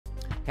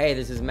Hey,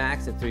 this is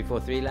Max at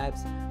 343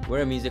 Labs.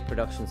 We're a music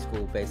production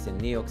school based in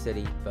New York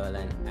City,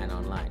 Berlin, and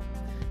online.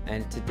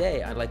 And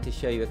today I'd like to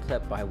show you a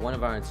clip by one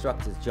of our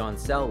instructors, John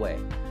Selway,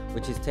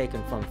 which is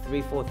taken from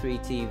 343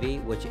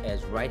 TV, which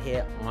airs right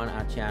here on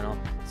our channel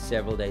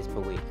several days per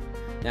week.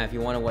 Now, if you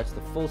want to watch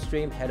the full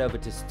stream, head over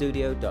to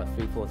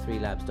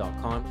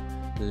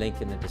studio.343labs.com,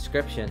 link in the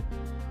description,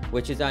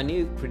 which is our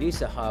new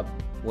producer hub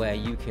where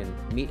you can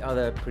meet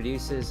other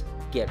producers,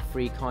 get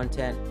free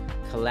content,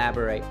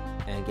 collaborate,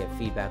 and get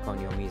feedback on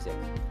your music.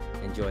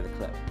 Enjoy the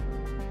clip.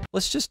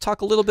 Let's just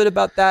talk a little bit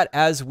about that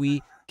as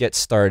we get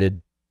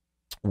started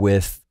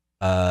with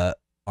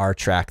our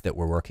track that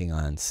we're working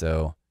on.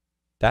 So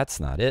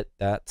that's not it.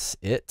 That's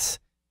it.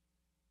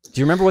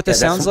 Do you remember what this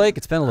sounds like?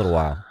 It's been a little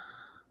while.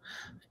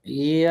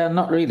 Yeah,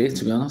 not really,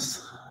 to be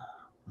honest.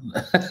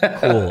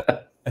 Cool.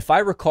 If I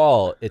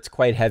recall, it's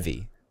quite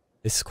heavy.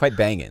 It's quite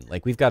banging.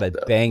 Like we've got a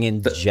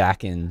banging,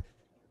 jacking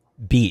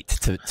beat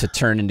to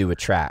turn into a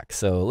track.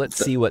 So let's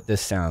see what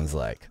this sounds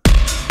like.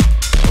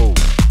 Oh.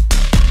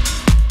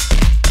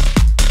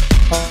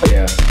 Oh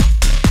yeah.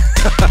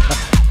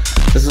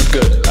 This is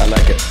good. I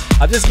like it.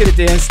 I'm just gonna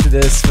dance to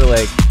this for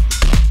like.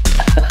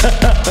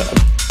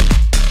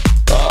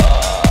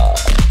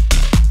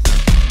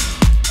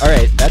 All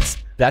right,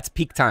 that's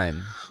peak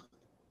time.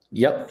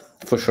 Yep,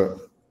 for sure.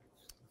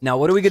 Now,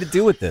 what are we gonna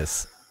do with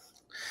this?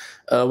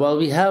 Well,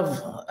 we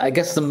have, I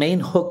guess, the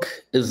main hook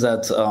is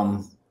that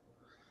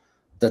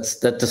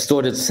that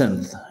distorted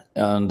synth,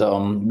 and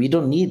we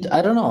don't need.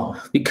 I don't know.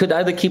 We could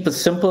either keep it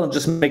simple and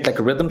just make like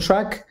a rhythm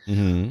track,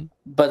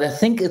 but I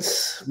think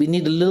we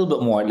need a little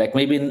bit more, like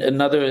maybe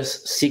another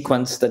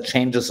sequence that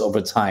changes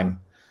over time.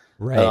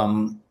 Right.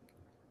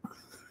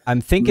 I'm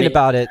thinking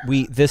about it.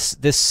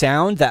 This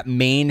sound, that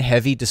main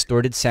heavy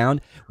distorted sound,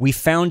 we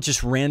found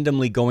just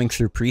randomly going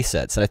through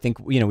presets. And I think,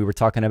 we were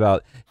talking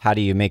about how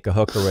do you make a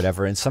hook or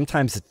whatever, and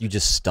sometimes you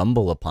just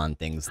stumble upon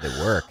things that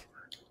work.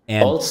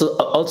 And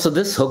also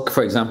this hook,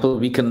 for example,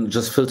 we can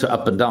just filter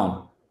up and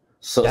down.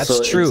 So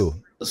that's true.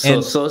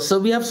 So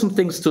we have some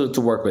things to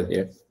work with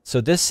here. So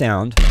this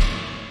sound,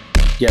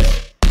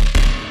 yes,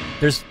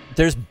 there's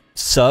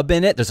sub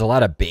in it. There's a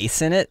lot of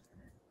bass in it.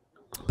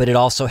 But it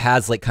also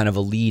has like kind of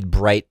a lead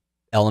bright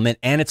element,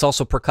 and it's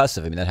also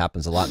percussive. I mean, that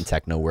happens a lot in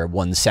techno where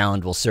one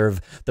sound will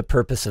serve the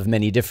purpose of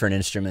many different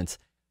instruments.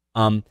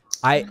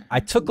 I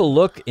took a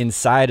look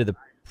inside of the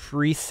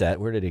preset.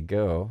 Where did it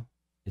go?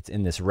 It's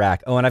in this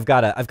rack. Oh, and I've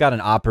got an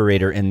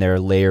operator in there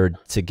layered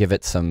to give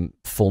it some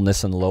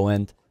fullness on the low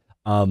end.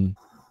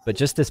 But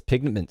just this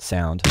pigment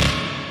sound.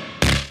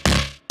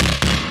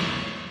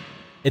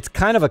 It's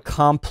kind of a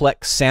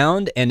complex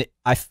sound, and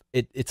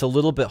it's a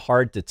little bit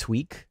hard to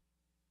tweak.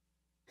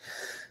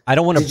 I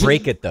don't want to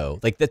break it though.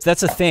 Like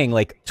that's a thing.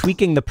 Like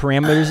tweaking the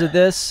parameters of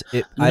this.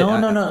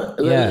 No.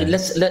 Yeah.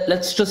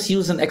 Let's just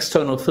use an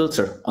external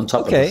filter on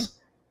top of this.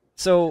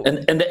 So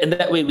and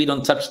that way we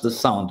don't touch the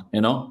sound.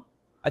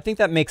 I think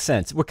that makes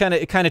sense. We're kind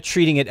of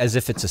treating it as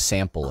if it's a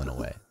sample in a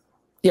way.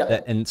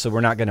 Yeah. And so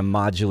we're not going to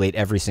modulate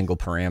every single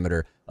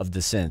parameter of the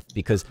synth,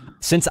 because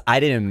since I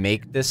didn't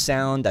make this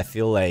sound, I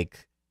feel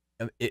like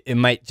we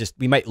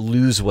might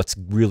lose what's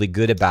really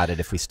good about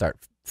it if we start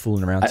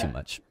fooling around too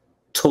much.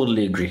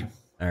 Totally agree.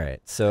 All right,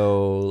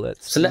 so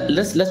let's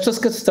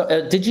just get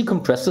started. Did you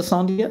compress the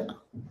sound yet?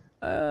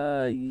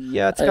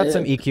 Yeah, it's got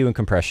some EQ and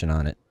compression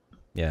on it.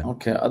 Yeah.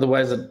 Okay.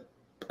 Otherwise,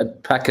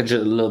 I'd package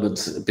it a little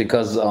bit,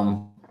 because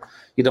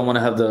you don't want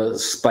to have the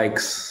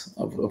spikes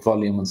of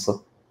volume and stuff.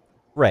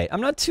 Right.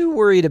 I'm not too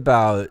worried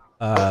about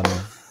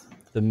the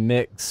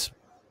mix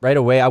right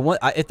away.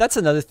 That's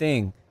another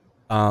thing.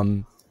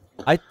 I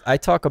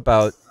talk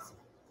about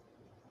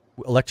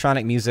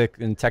electronic music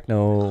and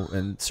techno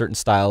and certain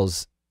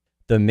styles.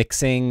 The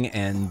mixing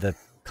and the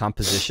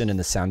composition and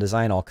the sound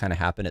design all kind of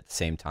happen at the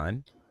same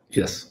time.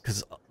 Yes.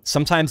 Because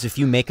sometimes if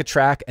you make a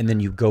track and then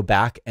you go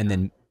back and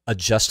then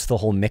adjust the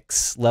whole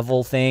mix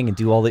level thing and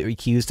do all the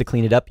EQs to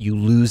clean it up, you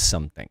lose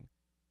something.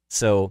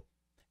 So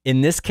in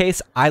this case,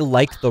 I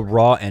like the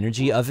raw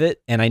energy of it,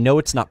 and I know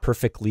it's not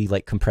perfectly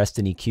like compressed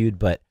and EQ'd,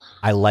 but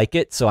I like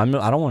it, so I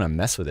don't want to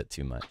mess with it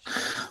too much.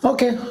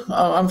 Okay,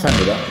 I'm fine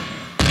with that.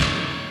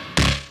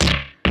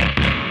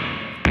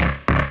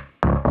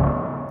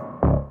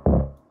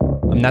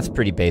 And that's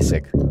pretty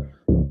basic.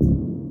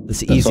 That's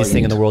the easiest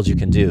thing in the world you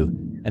can do.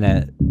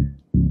 And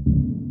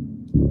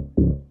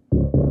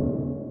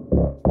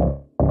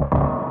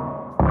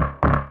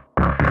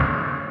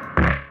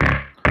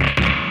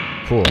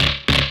cool.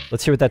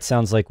 Let's hear what that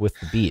sounds like with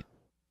the beat.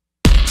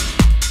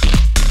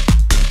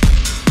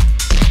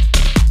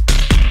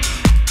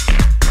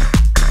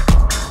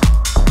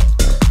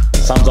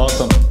 Sounds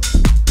awesome.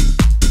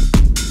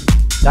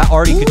 That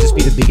already could just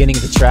be the beginning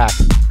of the track.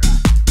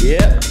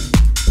 Yeah.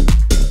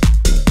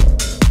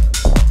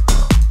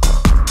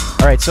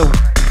 All right, so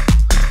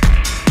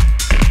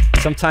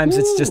sometimes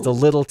it's just a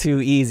little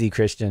too easy,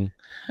 Christian.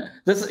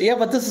 But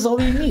this is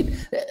all you need.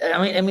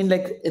 I mean,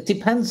 like, it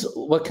depends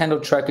what kind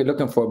of track you're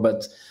looking for,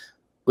 but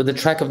with a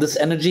track of this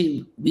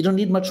energy, we don't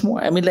need much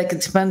more. I mean, like,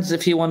 it depends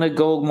if you want to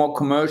go more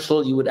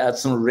commercial, you would add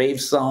some rave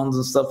sounds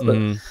and stuff, but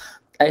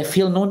I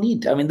feel no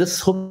need. I mean, this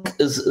hook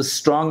is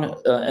strong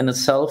in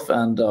itself,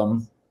 and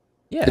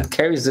it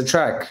carries the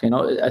track. You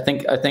know, I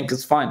think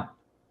it's fine.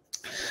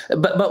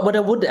 But what I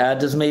would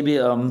add is maybe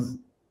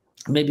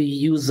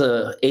use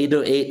a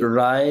 808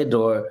 ride,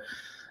 or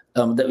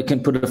that we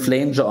can put a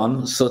flange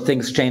on, so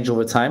things change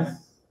over time.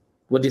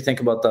 What do you think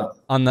about that?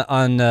 On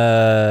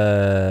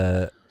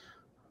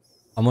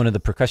one of the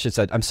percussion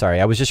side. I'm sorry,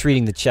 I was just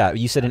reading the chat.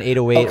 You said an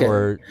 808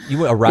 or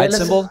a ride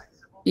cymbal?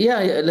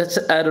 Yeah, let's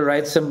add a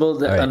ride cymbal.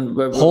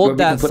 Hold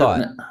that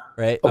thought.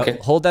 Right. Okay.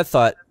 Hold that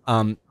thought.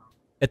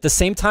 At the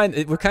same time,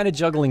 we're kind of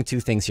juggling two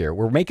things here.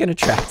 We're making a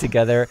track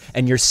together,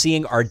 and you're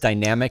seeing our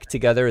dynamic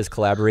together as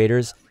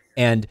collaborators.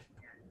 And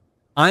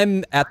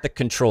I'm at the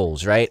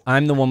controls, right?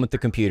 I'm the one with the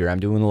computer. I'm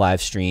doing the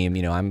live stream.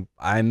 You know,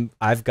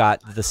 I've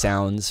got the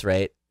sounds,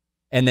 right?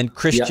 And then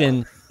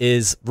Christian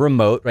is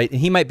remote, right? And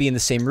he might be in the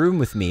same room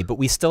with me, but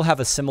we still have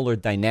a similar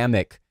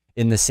dynamic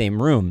in the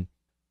same room.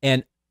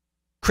 And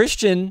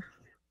Christian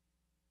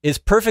is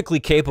perfectly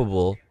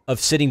capable of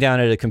sitting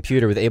down at a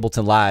computer with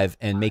Ableton Live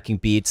and making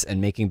beats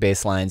and making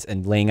bass lines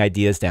and laying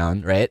ideas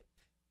down, right?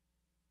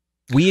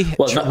 We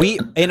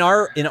in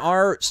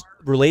our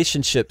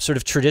relationship, sort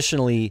of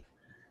traditionally,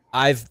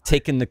 I've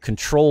taken the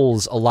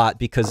controls a lot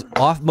because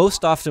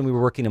most often we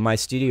were working in my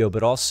studio,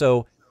 but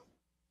also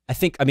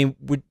I mean,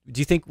 do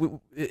you think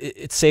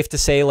it's safe to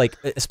say, like,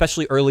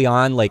 especially early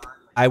on, like,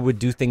 I would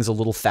do things a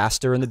little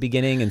faster in the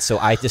beginning, and so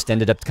I just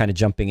ended up kind of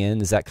jumping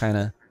in? Is that kind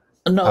of...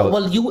 No,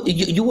 well,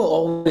 you were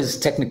always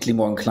technically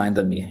more inclined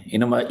than me. You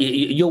know,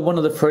 you're one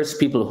of the first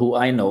people who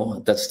I know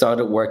that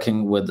started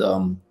working with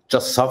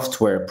just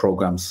software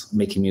programs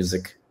making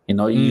music. You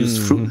know, you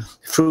used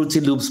Fruity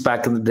Loops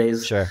back in the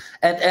days. Sure.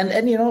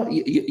 And you know,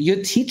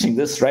 you're teaching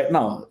this right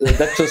now.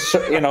 That just,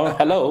 you know,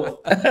 hello.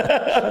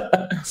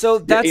 So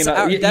that's, you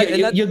know,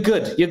 you're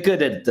good. You're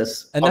good at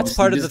this. And that's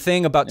part of the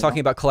thing about talking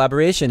about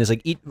collaboration is,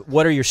 like,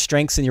 what are your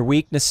strengths and your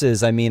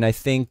weaknesses? I mean, I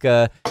think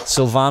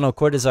Silvano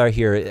Cortazar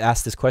here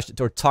asked this question,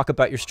 or talk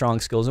about your strong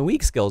skills and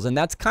weak skills. And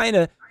that's kind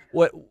of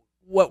what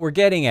we're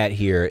getting at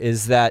here,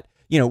 is that,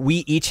 you know,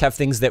 we each have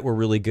things that we're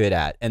really good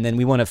at, and then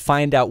we want to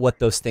find out what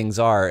those things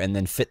are and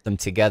then fit them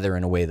together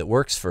in a way that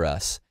works for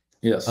us.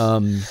 Yes.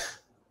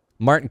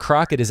 Martin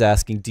Crockett is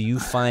asking, do you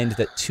find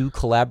that 2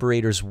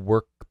 collaborators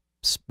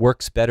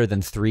works better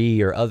than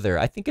 3 or other?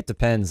 I think it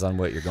depends on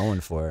what you're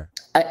going for.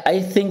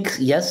 I think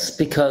yes,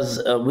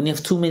 because when you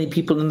have too many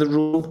people in the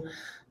room,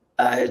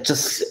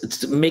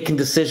 just making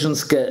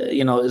decisions,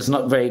 you know, is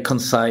not very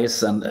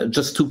concise, and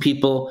just 2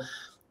 people.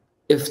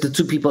 If the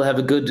 2 people have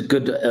a good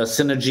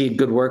synergy,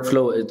 good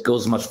workflow, it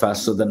goes much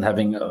faster than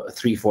having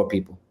 3, 4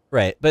 people.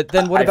 Right, but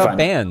then what about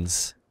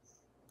bands?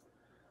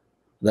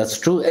 That's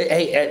true.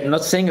 Hey, I'm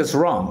not saying it's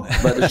wrong,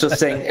 but it's just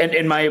saying,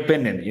 in my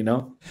opinion, you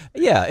know.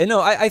 Yeah, you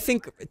know, I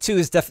think too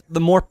is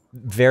the more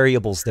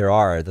variables there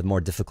are, the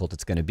more difficult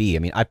it's going to be. I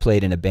mean, I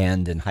played in a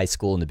band in high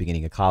school in the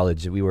beginning of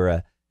college. We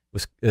were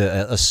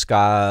a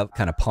ska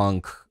kind of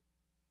punk,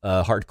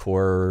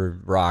 hardcore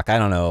rock. I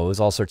don't know. It was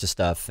all sorts of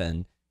stuff,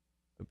 and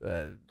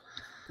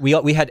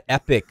we had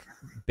epic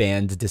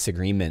band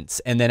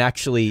disagreements, and then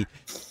actually,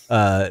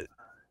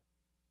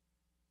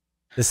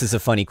 this is a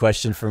funny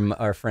question from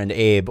our friend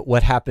Abe.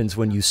 What happens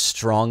when you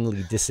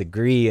strongly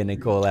disagree in a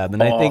collab?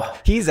 And I think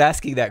he's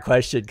asking that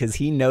question because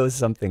he knows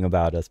something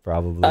about us,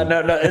 probably.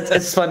 No,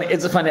 it's funny.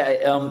 It's funny.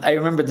 I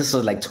remember this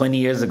was like 20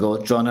 years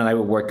ago. John and I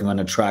were working on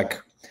a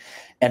track,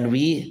 and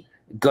we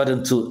got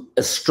into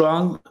a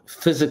strong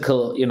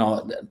physical, you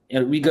know,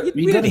 we got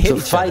into a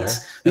fight.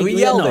 We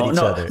yelled at each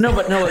other.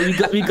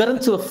 We got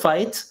into a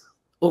fight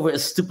over a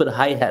stupid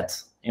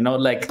hi-hat. You know,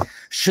 like,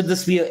 should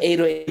this be an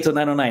 808 or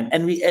 909?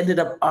 And we ended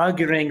up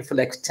arguing for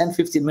like 10,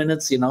 15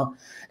 minutes, you know,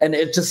 and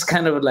it just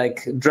kind of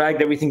like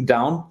dragged everything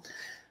down.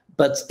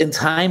 But in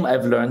time,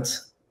 I've learned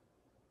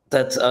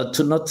that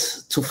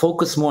to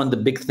focus more on the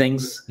big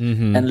things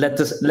and let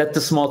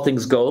the small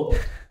things go.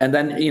 And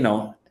then, you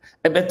know,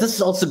 but this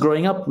is also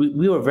growing up.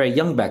 We were very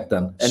young back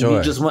then, and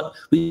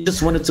we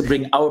just wanted to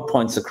bring our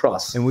points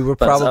across. And we were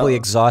probably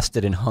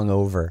exhausted and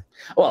hungover.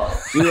 Well,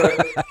 we were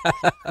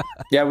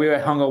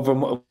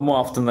hungover more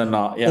often than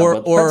not. Yeah,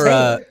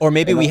 or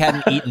maybe we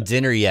hadn't eaten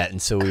dinner yet, and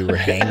so we were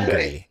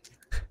hangry.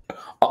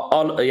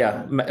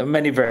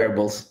 Many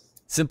variables.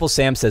 Simple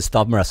Sam says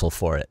thumb wrestle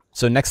for it.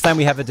 So next time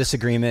we have a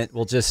disagreement,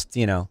 we'll just,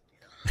 you know,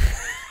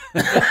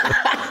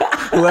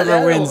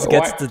 whoever wins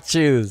gets to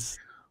choose.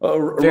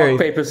 Rock,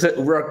 paper,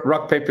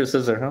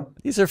 scissors, huh?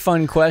 These are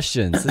fun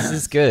questions. This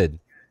is good.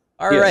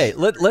 All right,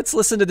 let's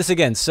listen to this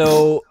again.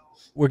 So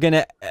we're going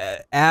to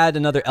add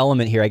another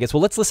element here, I guess.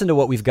 Well, let's listen to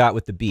what we've got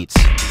with the beats.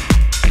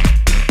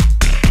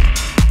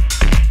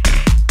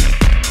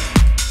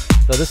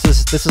 So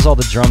this is all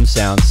the drum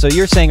sounds. So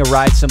you're saying a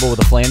ride cymbal with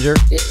a flanger?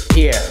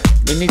 Yeah.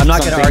 I'm not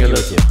going to argue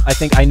with you. I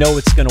think I know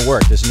it's going to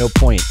work. There's no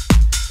point.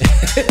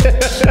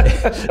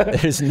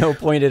 There's no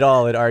point at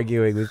all in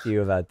arguing with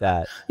you about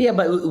that. Yeah,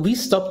 but we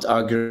stopped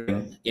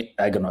arguing,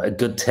 I don't know, a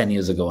good 10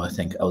 years ago, I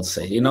think, I would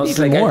say. You know, it's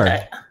even like more.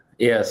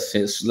 Yes,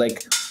 it's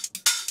like,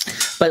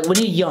 But when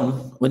you're young,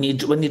 when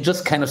you're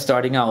just kind of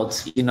starting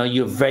out, you know,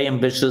 you're very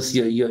ambitious.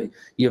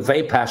 You're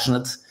very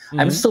passionate.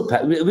 We're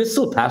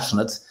still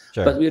passionate,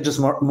 but we're just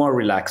more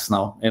relaxed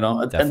now. You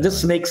know, and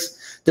this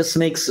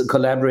makes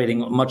collaborating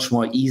much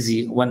more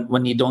easy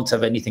when you don't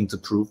have anything to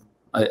prove.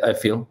 I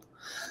feel,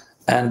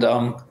 and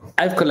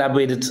I've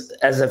collaborated,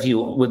 as have you,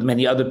 with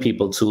many other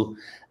people too.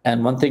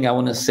 And one thing I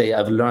want to say,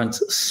 I've learned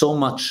so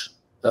much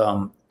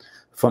from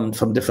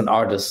different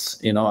artists.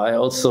 You know, I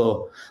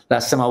also,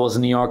 last time I was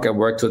in New York, I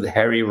worked with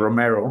Harry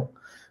Romero,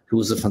 who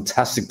was a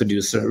fantastic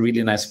producer, a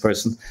really nice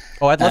person.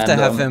 Oh, I'd love to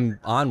have him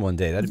on one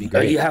day. That'd be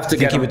great. You have to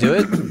think he would do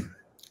it?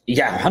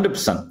 Yeah,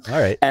 100%. All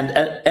right. And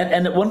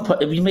at one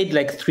point, we made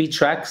like 3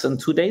 tracks in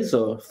 2 days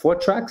or 4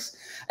 tracks.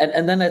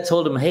 And then I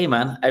told him, hey,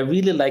 man, I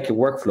really like your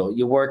workflow.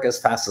 You work as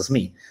fast as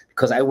me,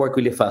 because I work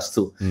really fast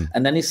too.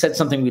 And then he said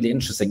something really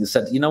interesting. He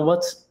said, you know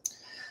what?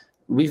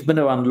 We've been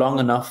around long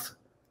enough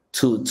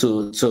to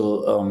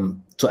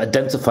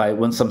identify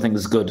when something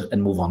is good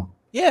and move on.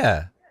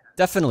 Yeah,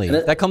 definitely.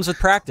 That comes with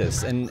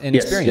practice and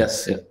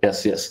experience.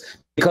 Yes.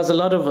 Because a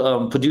lot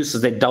of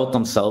producers, they doubt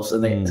themselves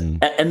and they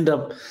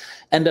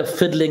end up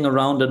fiddling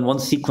around in one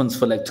sequence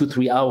for like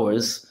 2-3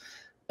 hours,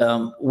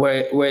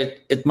 where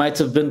it might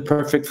have been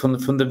perfect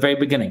from the very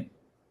beginning.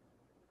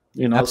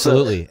 You know,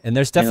 absolutely. And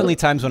there's definitely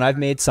times when I've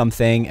made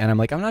something and I'm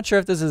like, I'm not sure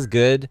if this is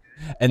good,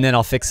 and then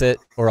I'll fix it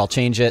or I'll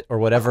change it or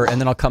whatever,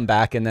 and then I'll come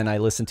back and then I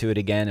listen to it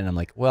again and I'm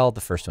like, well,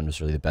 the first one was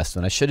really the best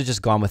one. I should have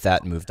just gone with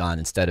that and moved on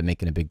instead of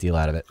making a big deal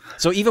out of it.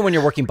 So even when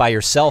you're working by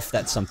yourself,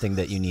 that's something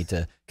that you need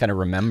to kind of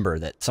remember,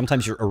 that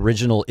sometimes your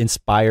original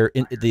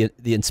the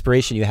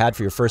inspiration you had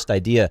for your first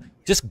idea,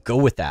 just go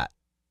with that.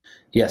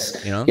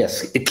 Yes. You know?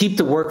 Yes. Keep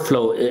the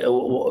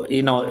workflow,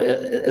 you know,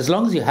 as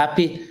long as you're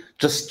happy,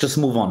 just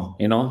move on,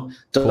 you know.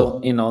 So,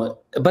 cool. You know,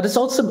 but it's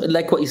also,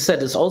 like what you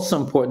said, it's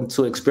also important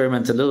to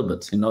experiment a little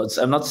bit. You know,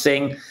 I'm not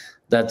saying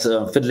that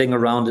fiddling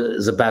around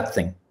is a bad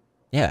thing.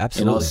 Yeah,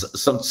 absolutely. You know,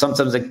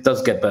 sometimes it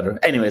does get better.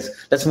 Anyways,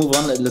 let's move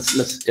on.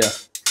 Let's yeah.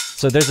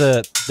 So there's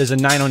a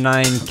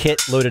 909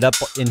 kit loaded up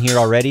in here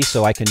already,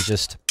 so I can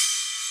just,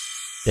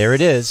 there it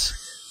is.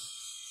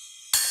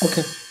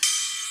 Okay.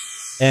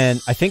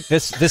 And I think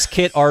this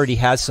kit already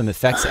has some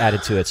effects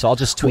added to it, so I'll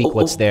just tweak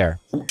what's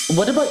there.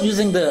 What about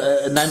using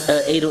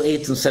the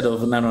 808 instead of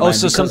 909? Oh,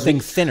 so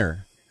something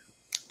thinner.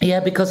 Yeah,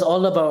 because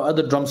all of our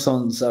other drum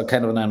sounds are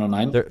kind of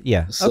 909.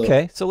 Yeah. So,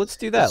 okay, so let's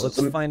do that.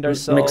 Let's find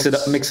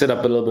ourselves. Mix it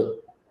up a little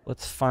bit.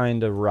 Let's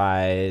find a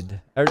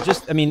ride, or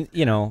just, I mean,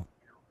 you know,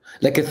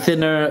 like a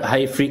thinner,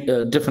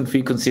 different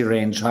frequency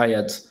range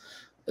hi-hat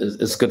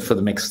is good for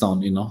the mix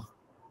tone, you know.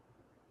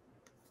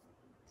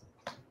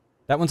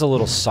 That one's a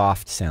little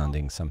soft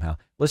sounding somehow.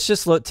 Let's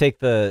just take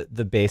the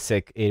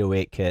basic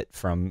 808 kit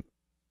from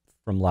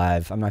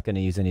Live. I'm not going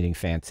to use anything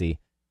fancy,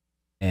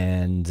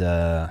 and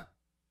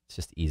it's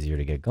just easier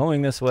to get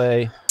going this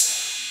way.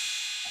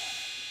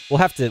 We'll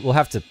have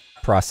to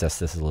process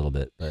this a little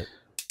bit, but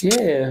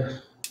yeah.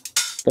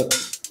 But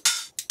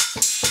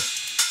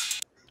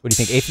what do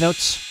you think? Eighth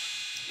notes,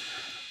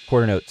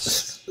 quarter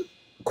notes,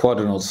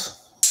 quarter notes.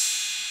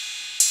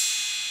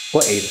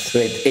 What eighth?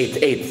 Wait,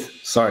 eighth.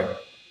 Sorry.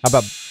 How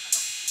about?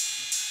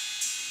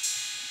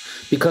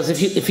 Because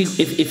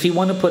if you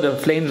want to put a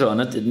flanger on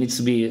it, it needs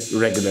to be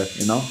regular,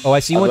 you know. Oh, I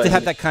see. You want to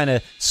have that kind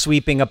of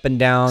sweeping up and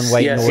down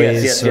white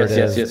noise sort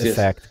of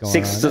effect going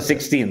on. 6th to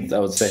 16th, I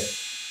would say.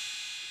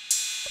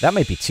 That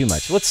might be too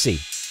much. Let's see.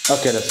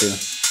 Okay, let's see.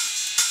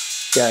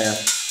 Yeah.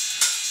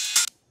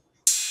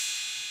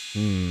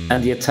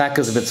 And the attack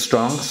is a bit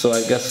strong, so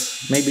I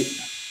guess maybe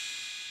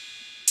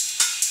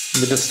a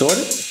bit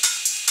distorted.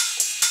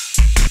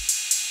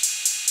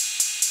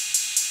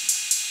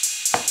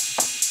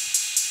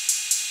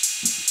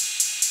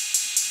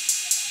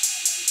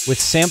 With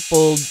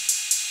sampled,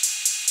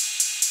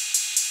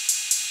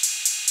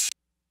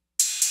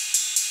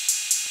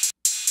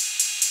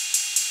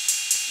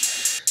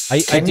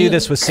 I do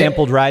this with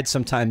sampled rides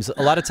sometimes.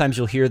 A lot of times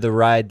you'll hear the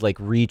ride like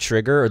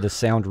re-trigger or the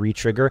sound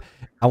re-trigger.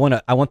 I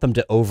want them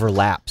to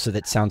overlap so that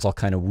it sounds all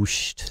kind of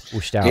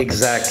whooshed out.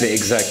 Exactly.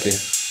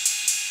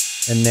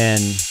 And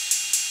then,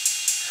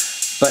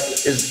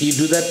 but you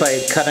do that by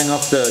cutting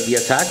off the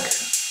attack.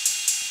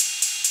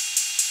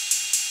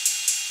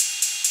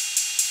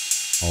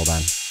 Hold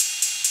on.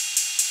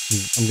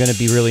 I'm going to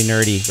be really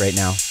nerdy right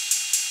now.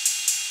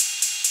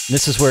 And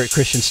this is where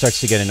Christian starts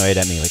to get annoyed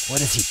at me. Like,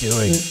 what is he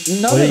doing?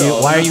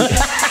 Why are you?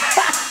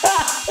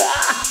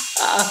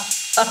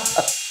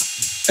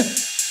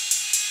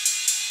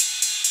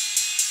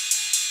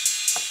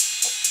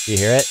 Do you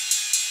hear it?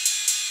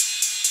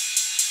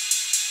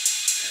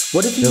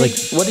 What if you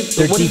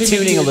they're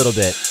detuning a little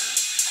bit.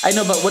 I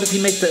know, but what if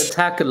you make the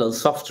attack a little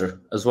softer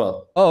as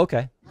well? Oh,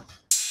 okay.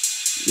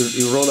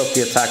 You roll up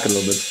the attack a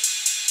little bit.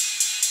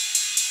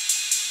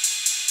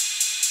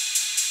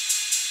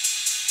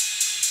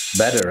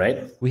 Better,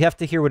 right? We have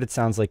to hear what it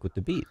sounds like with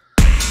the beat.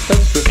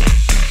 That's true.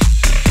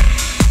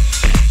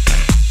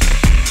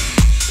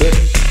 Good.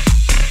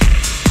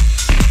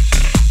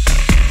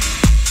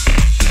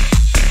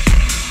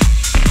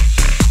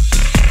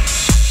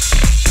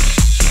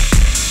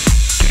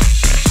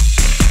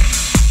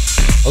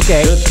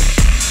 Okay. Good.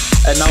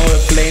 And now a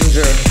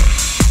flanger.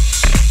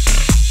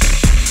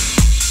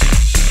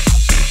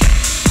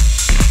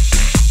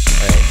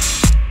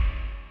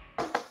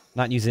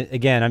 Not using,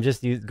 again, I'm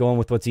just going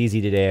with what's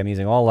easy today. I'm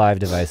using all live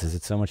devices.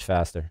 It's so much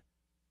faster.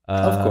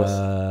 Of course.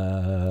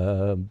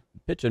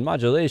 Pitch and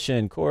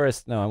modulation,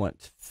 chorus. No, I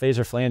want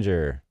phaser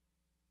flanger.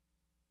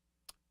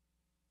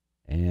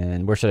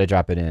 And where should I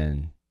drop it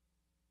in?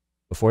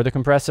 Before the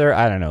compressor?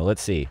 I don't know.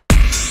 Let's see.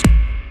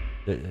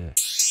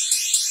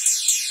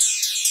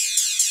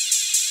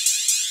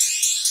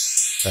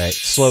 All right,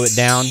 slow it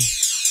down.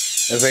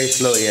 Very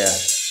slow, yeah.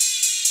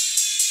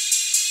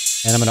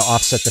 And I'm going to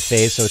offset the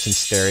phase so it's in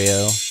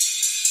stereo.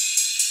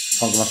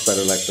 Sounds much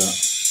better like that.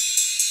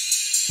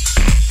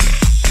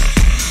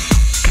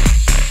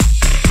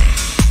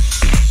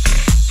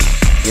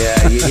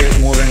 Yeah, you hear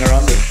it moving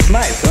around. It's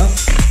nice, huh?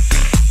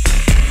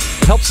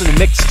 It helps in the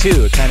mix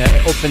too. It kind of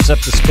opens up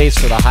the space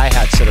for the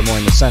hi-hats that are more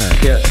in the center.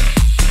 Yeah.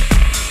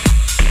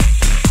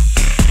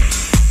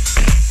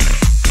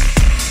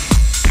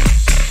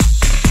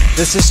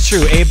 This is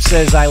true. Abe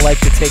says I like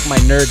to take my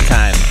nerd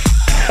time.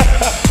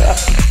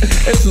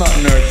 It's not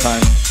nerd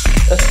time.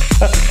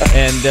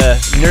 And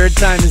nerd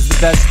time is the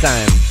best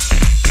time.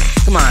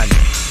 Come on.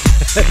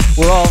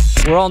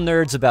 we're all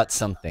nerds about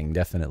something,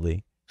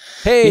 definitely.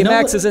 Hey, you know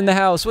Max is in the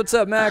house. What's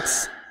up,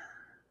 Max?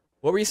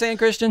 What were you saying,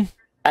 Christian?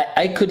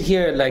 I could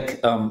hear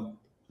like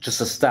just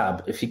a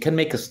stab. If you can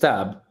make a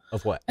stab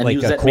of what, and like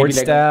use a chord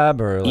stab,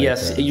 or like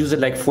yes, use it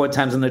like 4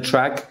 times in the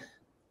track.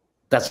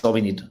 That's all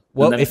we need.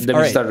 Well, and then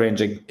we start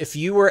ranging. If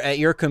you were at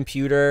your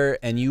computer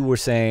and you were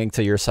saying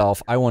to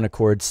yourself, "I want a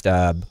chord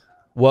stab,"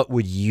 what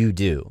would you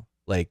do?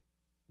 Like,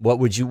 what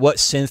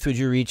synth would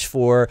you reach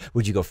for?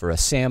 Would you go for a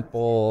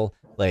sample?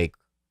 Like,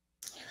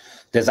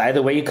 there's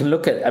either way you can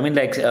look at it. I mean,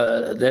 like,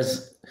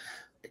 there's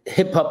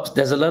hip hop.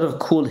 There's a lot of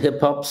cool hip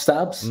hop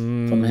stabs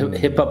from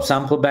hip hop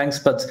sample banks.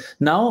 But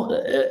now,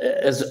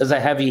 as I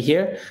have you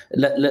here,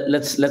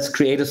 let's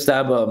create a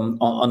stab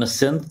on a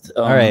synth.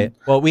 All right.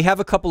 Well, we have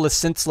a couple of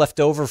synths left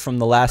over from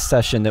the last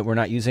session that we're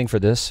not using for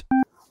this.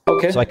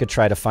 Okay. So I could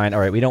try to find.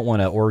 All right. We don't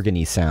want an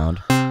organy sound.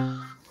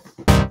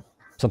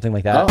 Something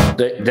like that. Oh,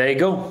 there you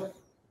go.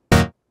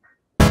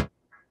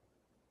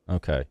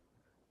 Okay.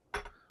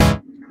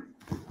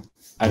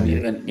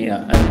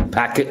 And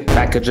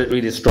package it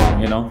really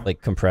strong, you know.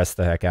 Like compress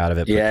the heck out of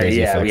it. Put Yeah,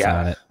 crazy effects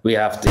on it. We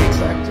have to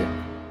exactly.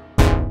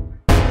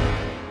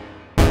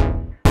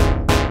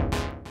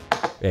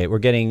 Okay, we're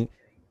getting.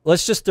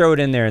 Let's just throw it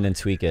in there and then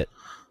tweak it.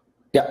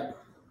 Yeah.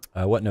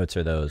 What notes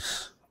are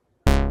those?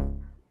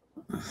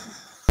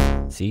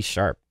 C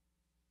sharp.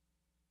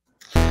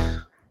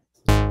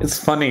 It's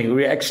funny.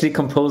 We're actually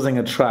composing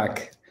a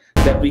track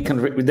that we can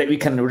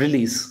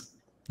release.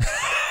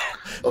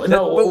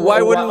 No, but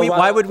why wouldn't we?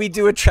 Why would we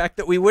do a track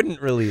that we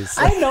wouldn't release?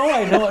 I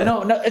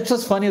know. No, it's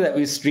just funny that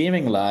we're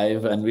streaming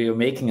live and we're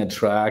making a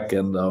track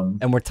and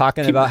we're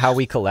talking about how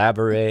we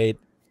collaborate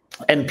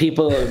and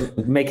people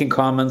making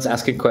comments,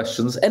 asking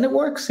questions, and it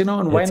works, you know.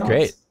 And why not? It's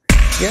great.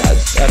 Yeah,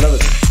 I love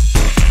it.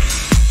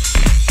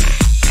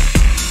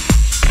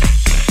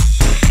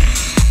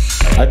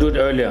 I do it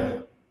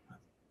earlier.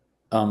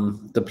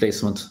 The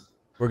placement.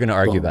 We're gonna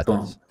argue about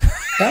this.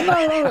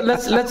 No.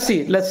 Let's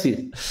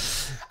see.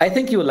 I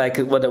think you will like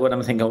it, what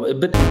I'm thinking of. A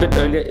bit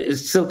earlier.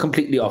 It's still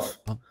completely off.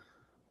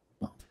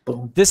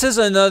 This is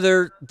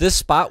this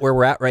spot where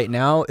we're at right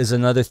now is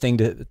another thing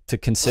to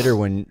consider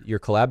when you're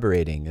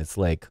collaborating. It's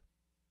like,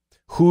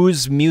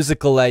 whose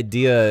musical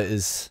idea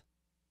is,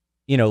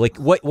 you know, like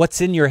what's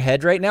in your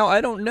head right now?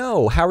 I don't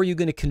know. How are you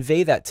going to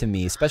convey that to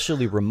me,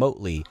 especially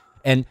remotely?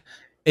 And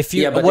if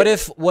you, what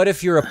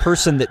if you're a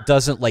person that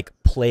doesn't like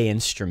play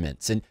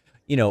instruments and,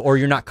 you know, or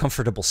you're not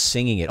comfortable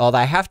singing it. Although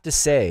I have to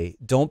say,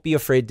 don't be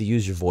afraid to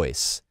use your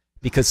voice,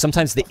 because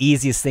sometimes the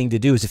easiest thing to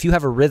do is if you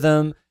have a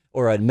rhythm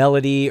or a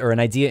melody or an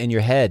idea in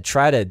your head,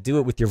 try to do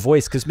it with your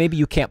voice, because maybe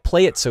you can't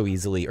play it so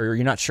easily or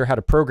you're not sure how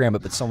to program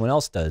it, but someone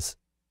else does.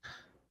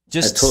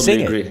 Just sing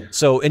it.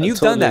 So, and you've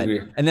done that.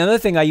 And the other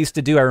thing I used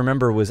to do, I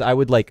remember, was I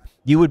would like,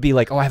 you would be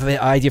like, oh, I have an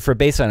idea for a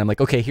bass line. I'm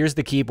like, okay, here's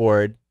the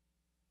keyboard.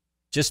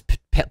 Just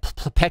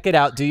peck it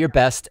out, do your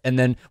best, and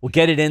then we'll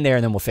get it in there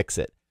and then we'll fix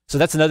it. So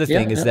that's another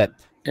thing is that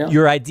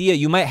your idea,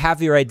 you might have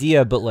your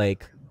idea, but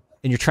like,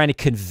 and you're trying to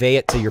convey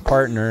it to your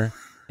partner,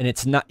 and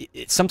it's not,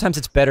 sometimes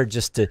it's better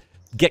just to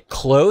get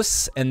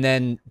close and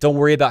then don't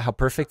worry about how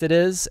perfect it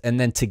is. And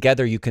then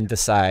together you can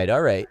decide,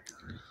 all right,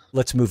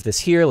 let's move this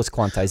here, let's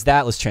quantize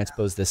that, let's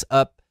transpose this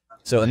up.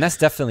 So, and that's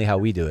definitely how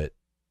we do it.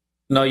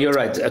 No, you're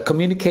right.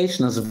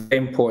 Communication is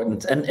very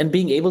important, and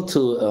being able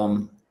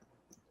to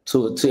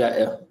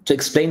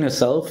explain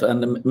yourself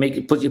and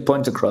put your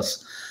point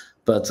across.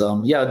 But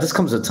yeah, this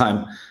comes with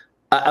time.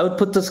 I would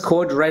put this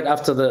chord right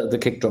after the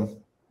kick drum.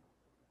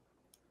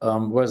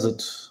 Where is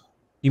it?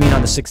 You mean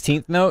on the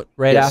 16th note,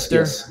 right after?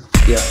 Yes.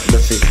 Yeah,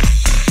 let's see.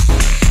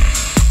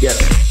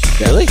 Yes.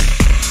 Really?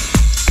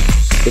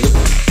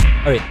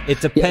 All right.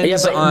 It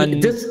depends on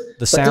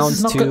the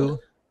sounds too.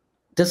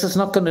 This is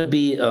not going to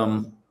be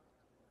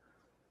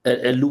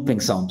a looping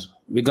sound.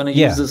 We're going to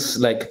use this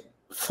like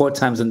 4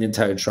 times in the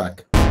entire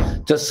track.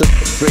 just to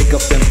break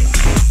up them.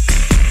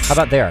 How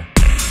about there?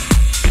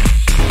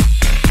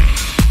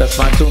 That's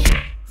fine too.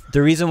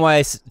 The reason why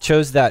I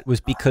chose that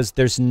was because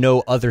there's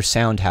no other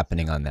sound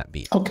happening on that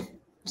beat. Okay,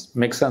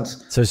 makes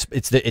sense. So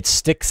it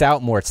sticks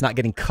out more. It's not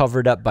getting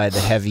covered up by the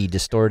heavy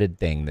distorted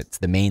thing that's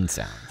the main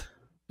sound.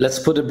 Let's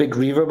put a big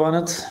reverb on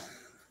it.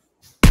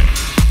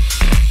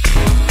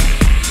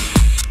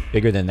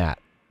 Bigger than that.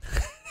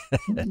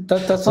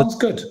 That sounds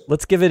good.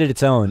 Let's give it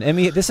its own. I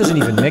mean, this isn't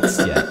even mixed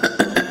yet.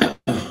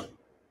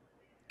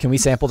 Can we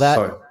sample that?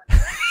 Sorry.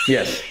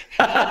 Yes.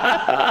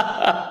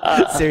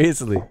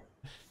 Seriously.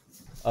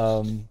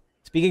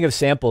 Speaking of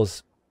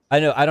samples, I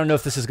don't know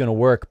if this is going to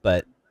work,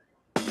 but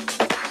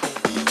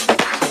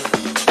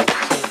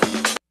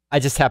I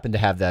just happened to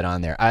have that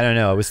on there. I don't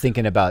know. I was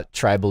thinking about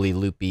tribally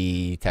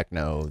loopy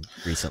techno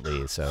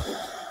recently, so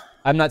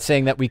I'm not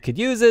saying that we could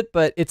use it,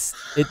 but it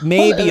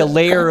may be a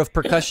layer of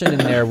percussion in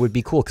there would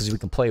be cool because we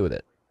can play with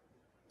it.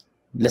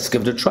 Let's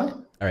give it a try.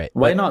 All right.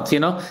 Why not? You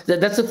know,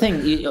 that's the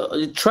thing.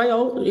 You try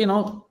out, you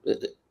know,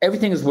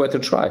 everything is worth a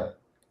try.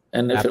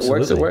 And if it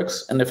works, it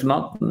works. And if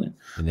not,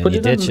 put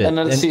it in and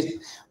then see.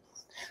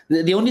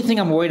 The only thing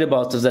I'm worried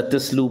about is that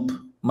this loop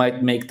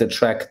might make the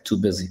track too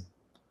busy.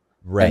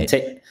 Right.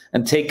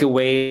 And take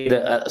away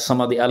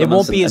some of the elements. It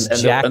won't be as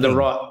jacking. And the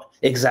raw.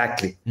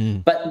 Exactly.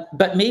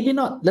 But maybe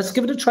not. Let's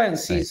give it a try and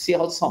see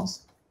how it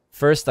sounds.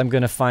 First, I'm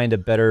going to find a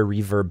better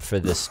reverb for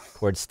this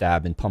chord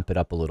stab and pump it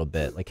up a little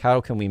bit. Like, how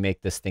can we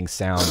make this thing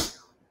sound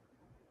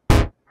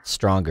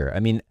stronger? I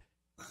mean,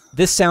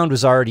 this sound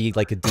was already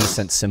like a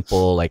decent,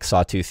 simple, like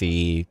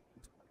sawtoothy,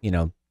 you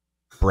know,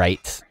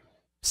 bright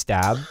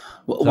stab.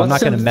 So I'm not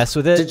going to mess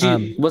with it.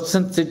 What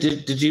synth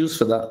did you use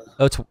for that?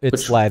 Oh,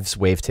 it's Live's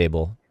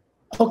Wavetable.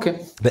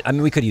 Okay. But I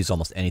mean, we could use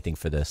almost anything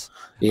for this.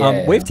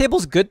 Yeah.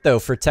 Wavetable's good though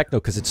for techno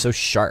because it's so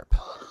sharp.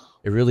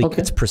 It really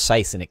it's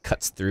precise and it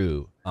cuts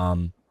through.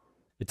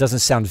 It doesn't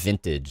sound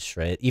vintage,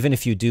 right? Even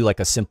if you do like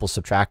a simple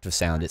subtractive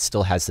sound, it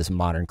still has this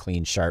modern,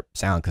 clean, sharp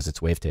sound because it's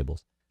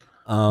wavetables.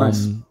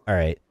 Nice. All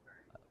right.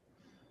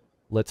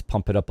 Let's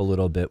pump it up a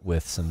little bit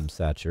with some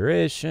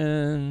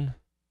saturation.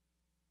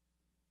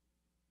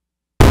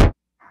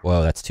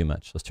 Whoa, that's too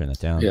much. Let's turn that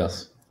down.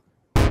 Yes.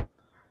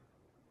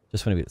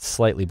 Just want to be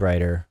slightly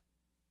brighter.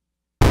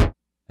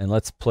 And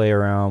let's play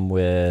around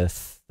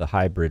with the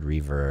hybrid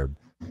reverb.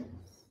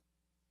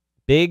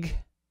 Big,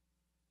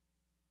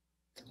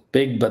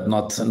 but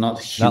not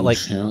huge. Not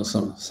like, you know,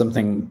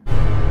 something. Not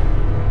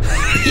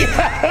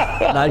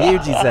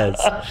huge, he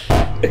says.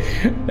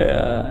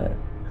 Yeah.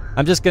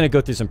 I'm just gonna go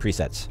through some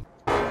presets.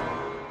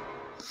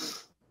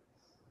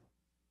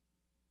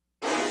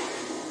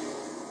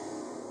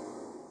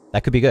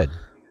 That could be good.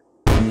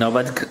 No,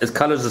 but it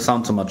colors the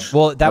sound too much.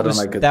 Well,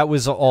 that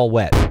was all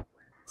wet.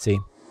 See?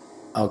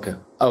 Okay.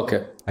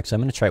 Okay. Actually,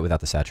 I'm gonna try it without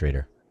the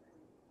saturator.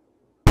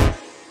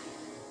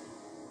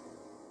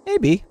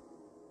 Maybe.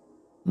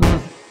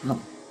 No.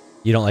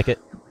 You don't like it?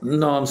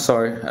 No, I'm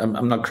sorry.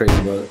 I'm not crazy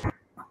about it.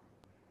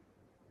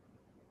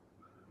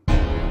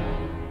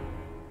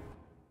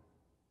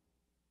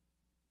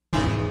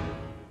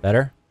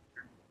 Better?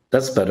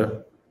 That's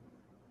better.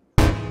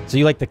 So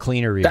you like the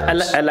cleaner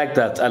reverbs? I like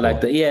that. I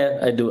like that. Yeah,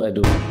 I do. I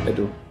like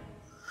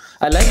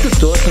the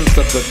distortion and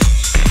stuff, but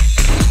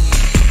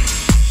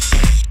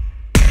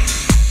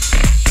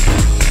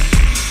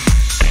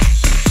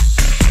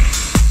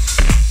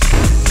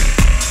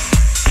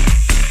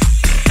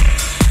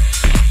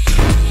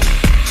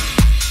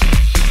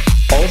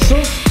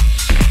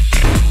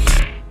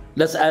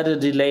let's add a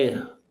delay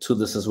to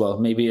this as well.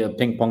 Maybe a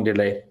ping pong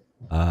delay.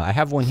 I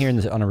have one here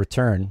on a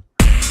return.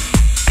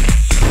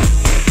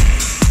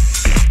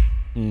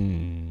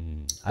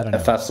 I don't know. A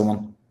faster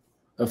one.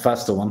 A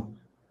faster one.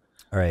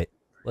 All right.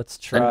 Let's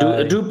try.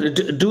 And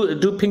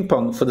do ping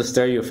pong for the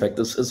stereo effect.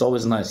 It's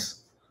always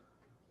nice.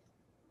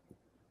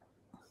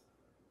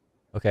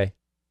 Okay.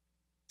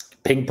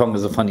 Ping pong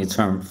is a funny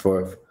term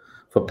for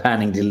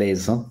panning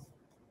delays, huh?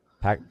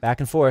 Back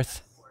and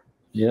forth.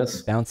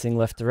 Yes. Bouncing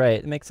left to right.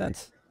 It makes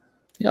sense.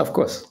 Yeah, of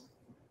course.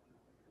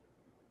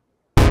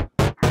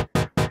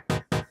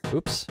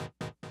 Oops.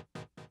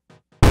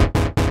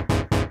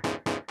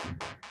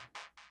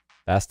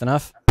 Fast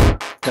enough?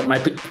 That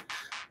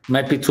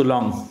might be too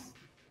long.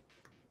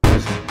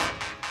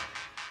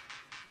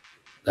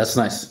 That's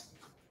nice.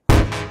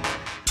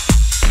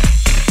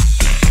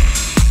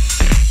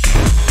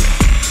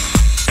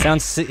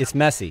 It's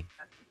messy.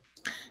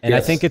 And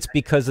yes. I think it's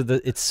because of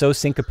it's so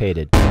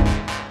syncopated.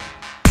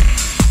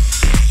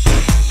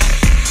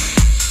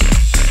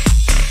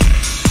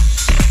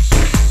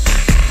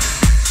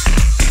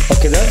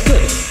 Okay, that's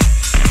good.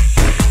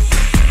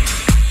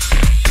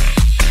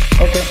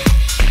 Okay.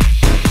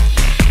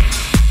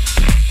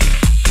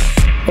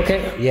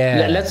 Okay.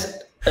 Yeah. Let's.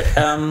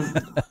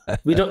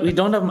 We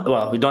don't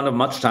have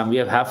much time. We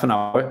have half an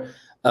hour.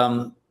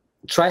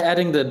 Try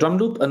adding the drum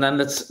loop, and then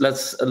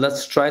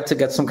let's try to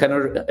get some kind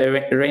of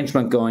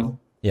arrangement going.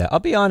 Yeah, I'll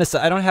be honest.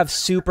 I don't have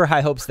super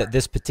high hopes that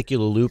this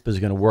particular loop is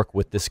going to work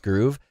with this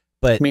groove,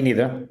 But me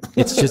neither.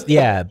 It's just,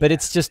 yeah, but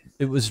it's just,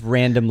 it was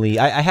randomly.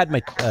 I had my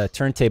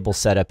turntable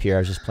set up here. I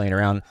was just playing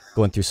around,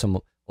 going through some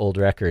old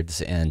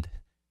records, and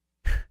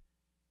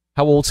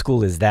how old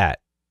school is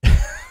that?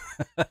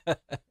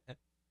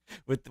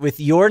 With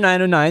your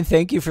 909,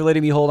 thank you for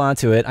letting me hold on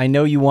to it. I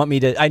know you want me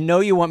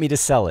to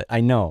sell it. I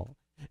know.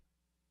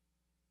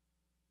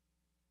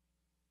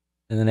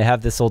 And then I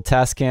have this old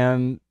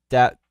Tascam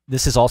that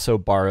this is also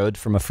borrowed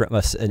from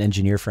an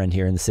engineer friend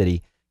here in the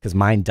city because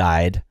mine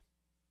died.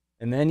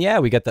 And then, yeah,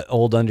 we got the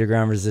old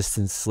underground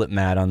resistance slip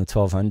mat on the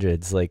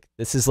 1200s. Like,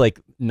 this is like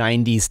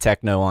 90s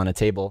techno on a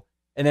table.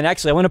 And then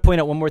actually, I want to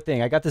point out one more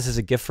thing. I got this as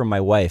a gift from my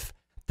wife.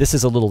 This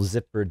is a little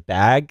zippered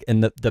bag.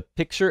 And the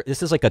picture,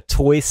 this is like a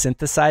toy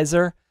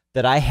synthesizer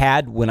that I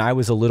had when I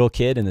was a little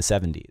kid in the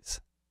 70s.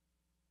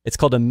 It's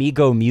called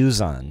Amigo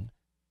Muson.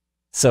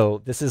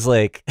 So this is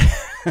like...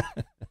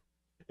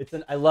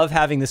 I love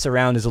having this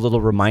around as a little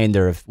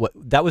reminder of what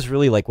that was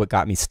really like. What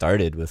got me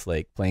started with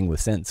like playing with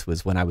synths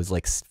was when I was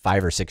like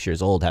 5 or 6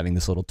 years old, having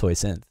this little toy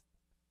synth.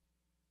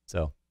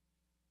 So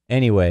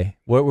anyway,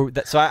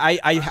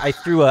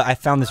 I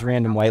found this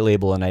random white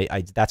label, and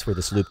that's where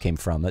this loop came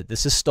from.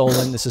 This is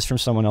stolen. This is from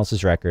someone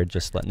else's record.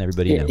 Just letting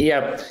everybody know.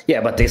 Yeah,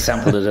 but they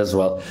sampled it as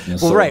well. Well,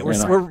 so, right,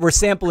 we're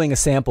sampling a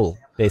sample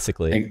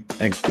basically.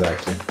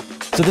 Exactly.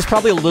 So there's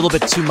probably a little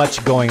bit too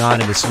much going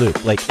on in this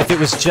loop. Like, if it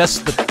was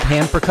just the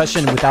hand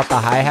percussion without the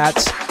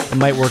hi-hats, it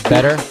might work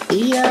better.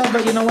 Yeah,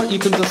 but you know what? You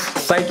can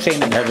just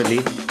sidechain it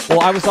heavily.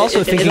 Well, I was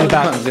also thinking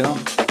about... Depends, you know?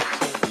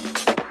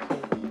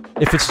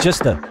 If it's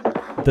just the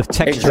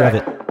texture of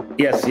it.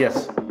 Yes. I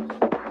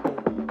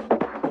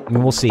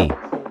mean, we'll see.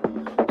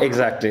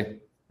 Exactly.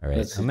 All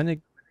right, I'm going to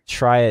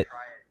try it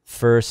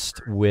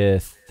first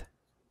with...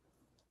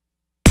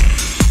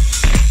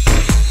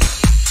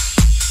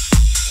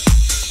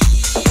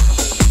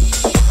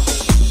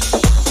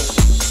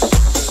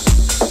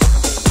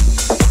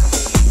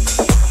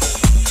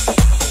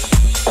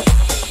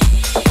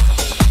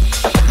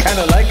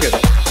 I like it.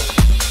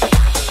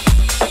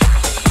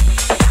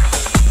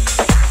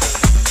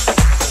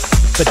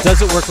 But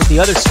does it work with the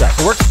other stuff?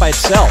 It works by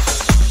itself.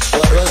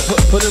 Well,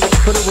 put it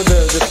with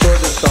the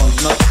distorted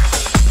sound. No.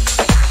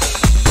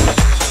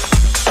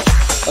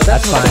 Oh,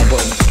 that's not fine.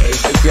 Important.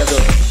 It's the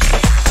other.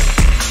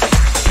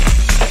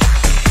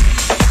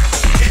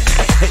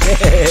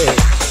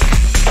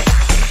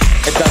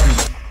 It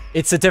doesn't.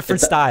 It's a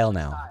different style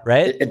now,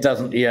 right? It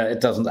doesn't. Yeah,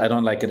 it doesn't. I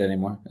don't like it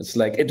anymore. It's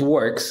like it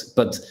works,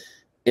 but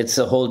it's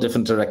a whole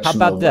different direction. How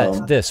about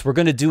this? We're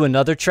going to do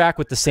another track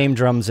with the same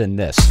drums in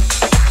this,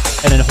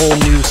 and a whole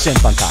new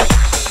synth on top.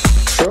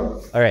 Sure.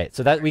 All right,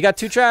 so that we got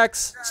 2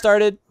 tracks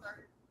started.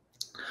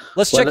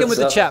 Let's check in with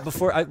the chat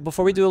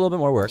before we do a little bit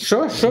more work.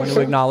 Sure. I want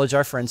to acknowledge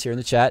our friends here in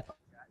the chat.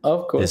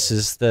 Of course. This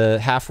is the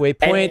halfway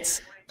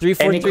point.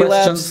 343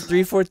 Labs,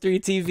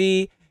 343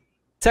 TV,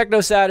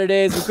 Techno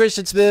Saturdays with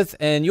Christian Smith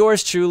and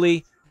yours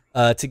truly,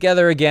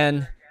 together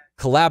again,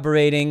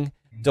 collaborating.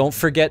 Don't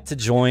forget to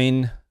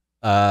join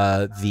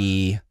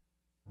the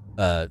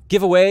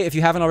giveaway if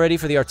you haven't already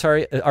for the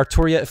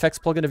Arturia effects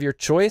plugin of your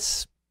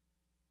choice.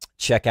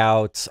 Check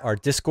out our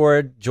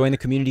Discord, join the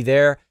community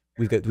there.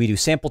 We do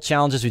sample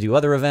challenges, we do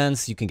other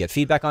events. You can get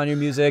feedback on your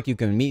music, you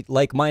can meet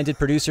like-minded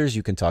producers,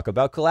 you can talk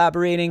about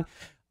collaborating.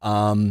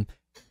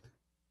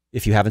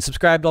 If you haven't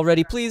subscribed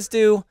already, please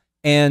do.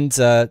 And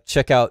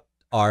check out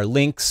our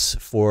links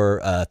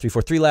for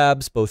 343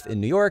 Labs, both in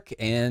New York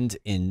and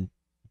in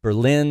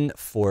Berlin,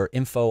 for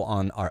info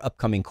on our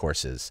upcoming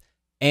courses.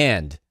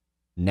 And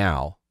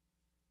now,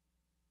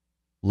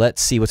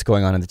 let's see what's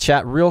going on in the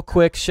chat real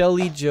quick.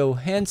 Shelly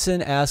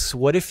Johansson asks,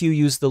 what if you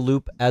use the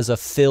loop as a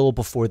fill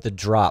before the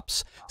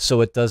drops so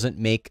it doesn't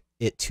make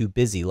it too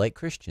busy, like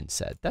Christian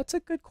said? That's a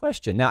good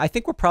question. Now, I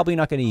think we're probably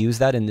not going to use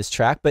that in this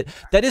track, but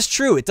that is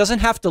true. It doesn't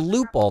have to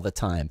loop all the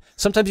time.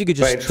 Sometimes you could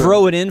just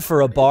throw it in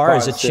for a bar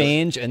as a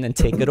change and then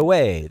take it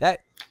away.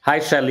 That Hi,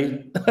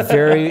 Shelly.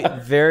 very,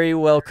 very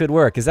well could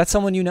work. Is that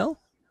someone you know?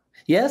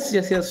 Yes.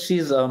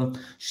 She's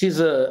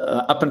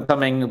a up and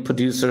coming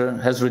producer.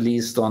 Has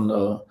released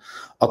on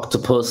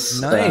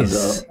Octopus.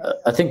 Nice. And,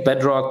 I think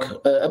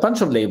Bedrock, a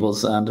bunch of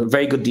labels, and a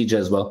very good DJ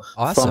as well.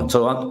 Awesome.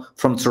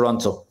 From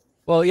Toronto.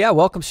 Well, yeah.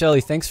 Welcome,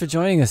 Shelly. Thanks for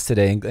joining us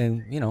today,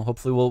 and you know,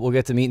 hopefully we'll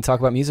get to meet and talk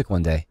about music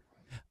one day.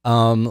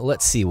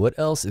 Let's see what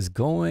else is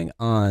going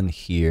on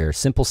here.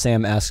 Simple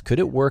Sam asks, could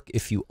it work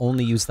if you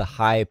only use the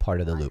high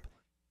part of the loop?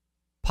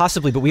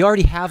 Possibly, but we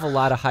already have a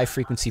lot of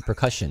high-frequency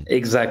percussion.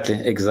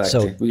 Exactly.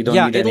 So, we don't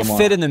need it'll any more.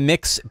 fit in the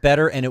mix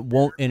better, and it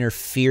won't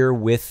interfere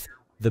with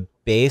the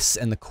bass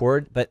and the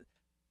chord. But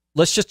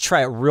let's just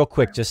try it real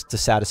quick just to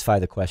satisfy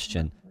the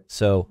question.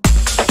 So...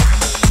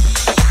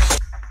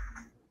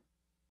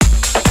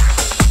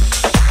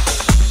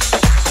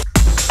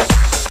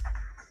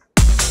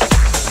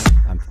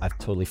 I've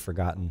totally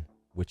forgotten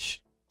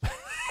which...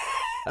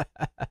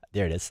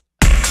 There it is.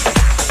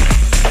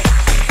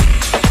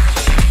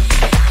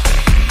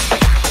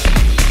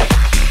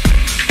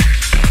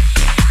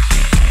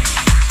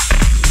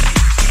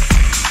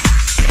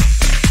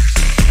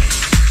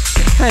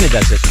 Kind of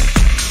does it.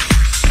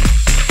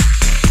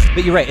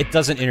 But you're right, it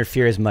doesn't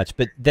interfere as much,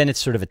 but then it's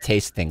sort of a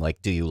taste thing,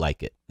 like, do you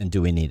like it and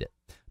do we need it?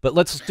 But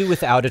let's do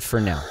without it for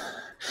now.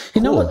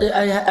 You know what?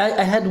 I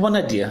had one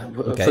idea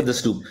for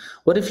this loop.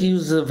 What if you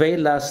use the very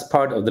last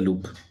part of the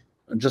loop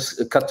and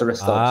just cut the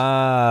rest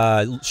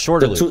out?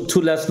 Shorter the loop.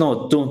 two last,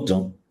 no,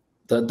 don't.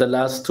 The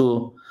last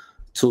two,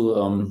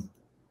 no.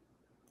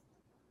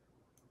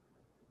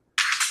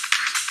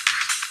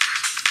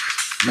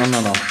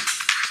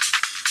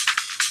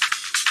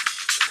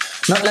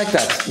 Not like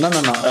that. No.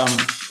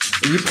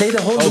 You play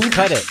the whole loop.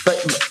 Cut it.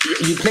 But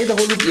you play the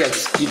whole loop,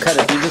 yes, you cut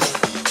it. You just...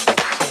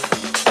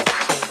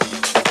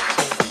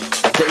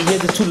 You hear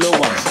the two low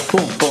ones.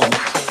 Boom, boom,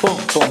 boom,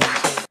 boom.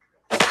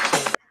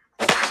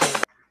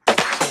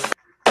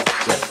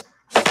 Yes.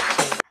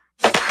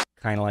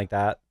 Kind of like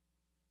that.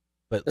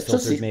 But Let's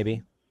filtered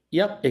maybe?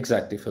 Yep,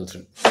 exactly,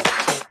 filtered.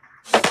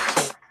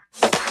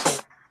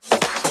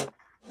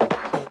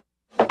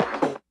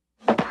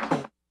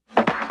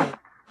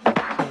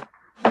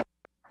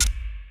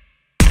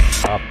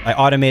 I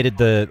automated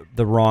the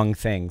wrong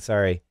thing.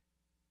 Sorry,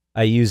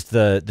 I used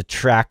the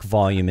track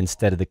volume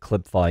instead of the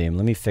clip volume.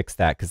 Let me fix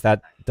that because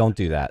don't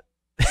do that.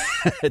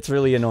 It's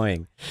really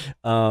annoying.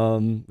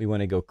 We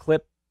want to go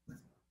clip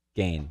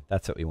gain.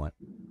 That's what we want.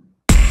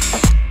 All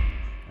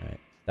right,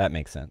 that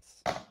makes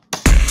sense.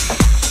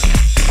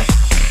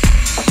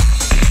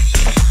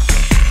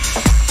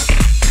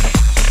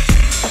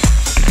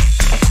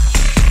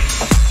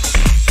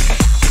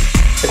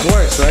 It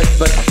works, right?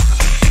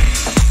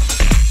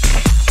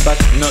 But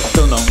no,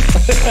 still no.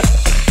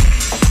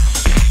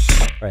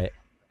 Right.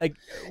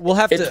 We'll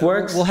have to. It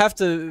works. We'll have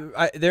to.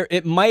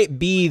 It might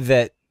be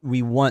that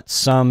we want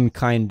some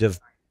kind of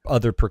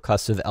other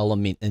percussive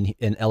element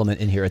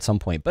in here at some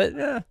point, but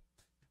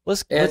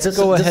let's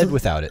go ahead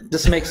without it.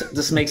 This makes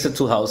it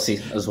too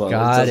housey as well.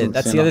 Got it.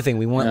 That's the other thing.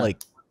 We want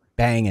like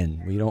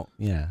banging. We don't.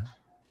 Yeah.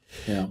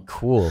 Yeah.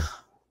 Cool.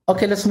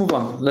 Okay, let's move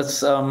on.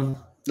 Let's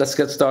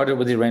get started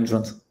with the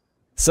arrangement.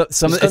 So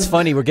it's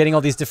funny. We're getting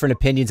all these different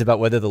opinions about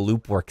whether the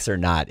loop works or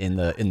not in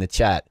the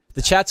chat.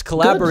 The chat's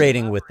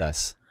collaborating with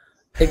us.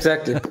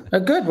 Exactly.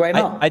 Good. Why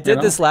not? I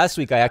did this last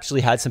week. I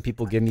actually had some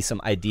people give me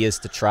some ideas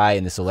to try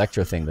in this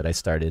electro thing that I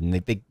started, and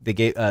they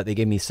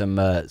gave me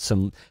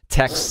some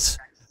texts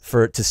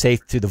to say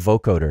to the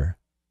vocoder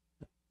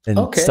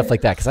and stuff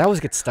like that, because I always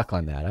get stuck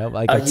on that.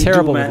 I'm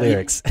terrible with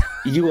lyrics.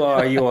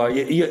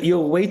 You're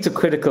way too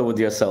critical with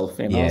yourself.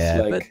 You know?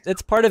 Yeah, but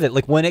it's part of it.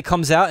 Like when it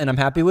comes out and I'm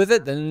happy with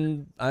it,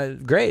 then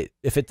great.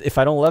 If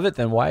I don't love it,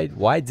 then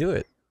why do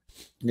it?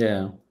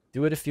 Yeah,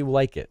 do it if you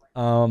like it.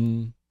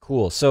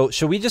 Cool. So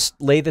should we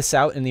just lay this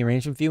out in the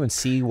arrangement view and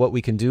see what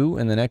we can do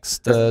in the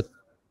next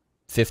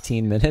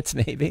 15 minutes,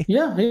 maybe?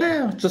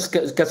 Yeah. Just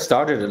get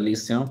started at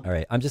least, you know. All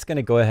right. I'm just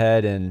gonna go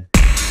ahead and.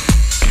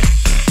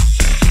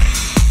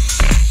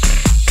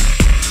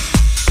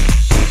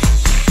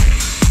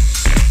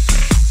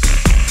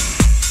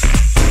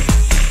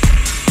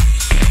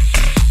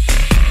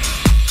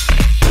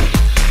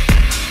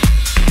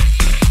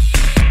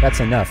 That's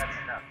enough.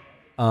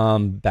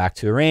 Back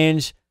to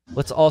arrange.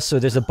 Let's also,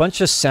 there's a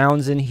bunch of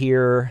sounds in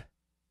here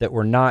that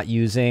we're not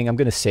using. I'm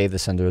going to save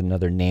this under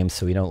another name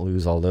so we don't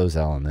lose all those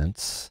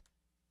elements.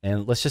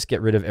 And let's just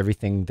get rid of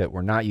everything that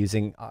we're not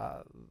using.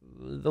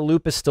 The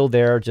loop is still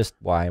there. Just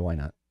why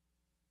not?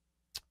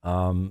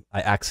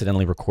 I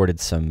accidentally recorded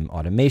some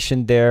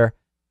automation there.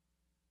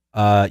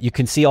 You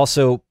can see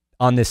also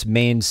on this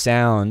main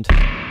sound,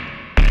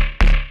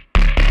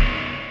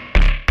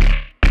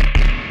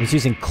 I was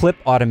using clip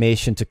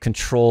automation to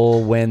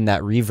control when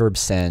that reverb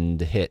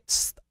send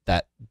hits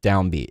that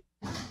downbeat.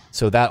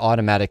 So that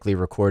automatically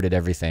recorded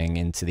everything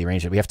into the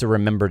arrangement. We have to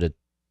remember to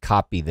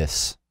copy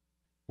this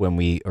when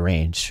we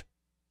arrange.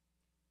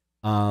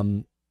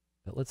 But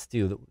let's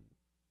do,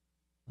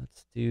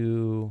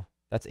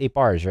 that's 8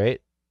 bars, right?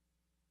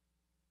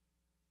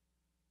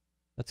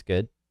 That's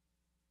good.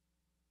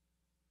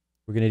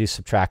 We're going to do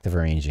subtractive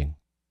arranging.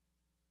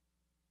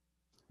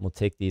 We'll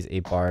take these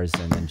 8 bars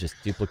and then just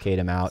duplicate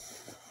them out.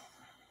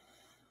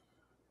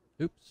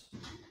 Oops.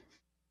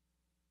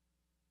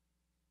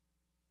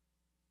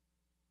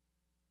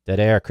 Dead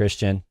air,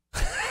 Christian.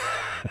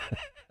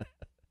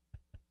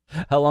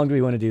 How long do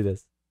we want to do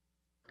this?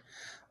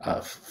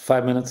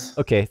 5 minutes.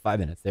 Okay, 5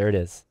 minutes. There it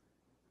is.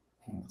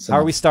 How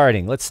are we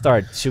starting? Let's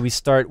start. Should we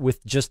start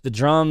with just the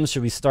drums?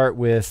 Should we start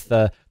with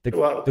the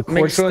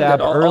chord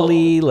stab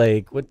early?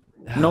 Like what?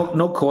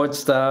 No chord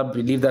stab.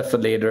 We leave that for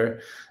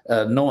later.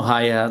 No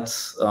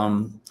hi-hats.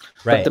 Right.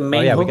 But the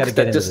main hook, we got to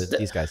get into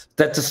these guys.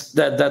 That's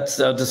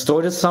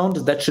distorted sound.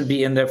 That should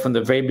be in there from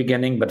the very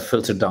beginning, but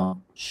filtered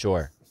down.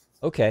 Sure.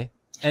 Okay.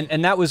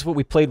 And that was what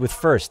we played with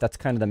first. That's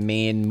kind of the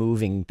main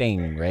moving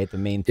thing, right? The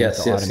main thing to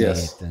automate.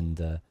 Yes. And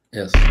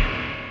yes.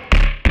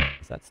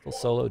 Is that still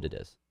soloed? It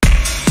is.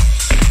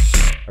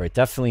 All right.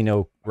 Definitely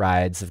no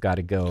rides have got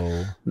to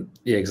go.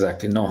 Yeah,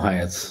 exactly. No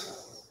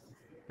hi-hats.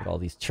 Look at all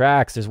these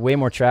tracks. There's way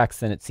more tracks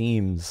than it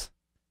seems.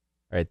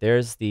 All right.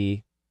 There's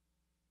the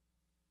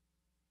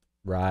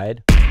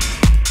ride.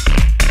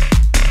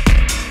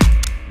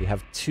 We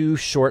have 2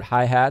 short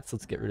hi-hats.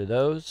 Let's get rid of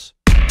those.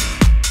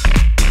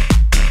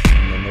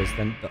 There's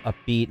the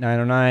upbeat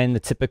 909, the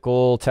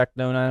typical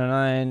techno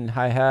 909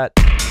 hi-hat.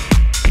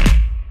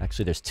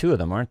 Actually, there's two of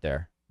them, aren't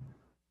there?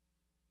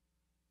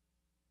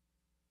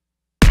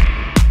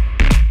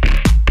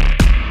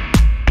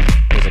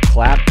 There's a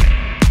clap.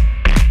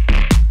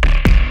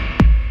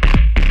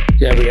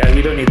 Yeah,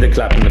 we don't need the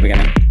clap in the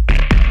beginning.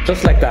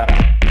 Just like that,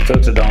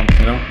 filter down,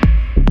 you know?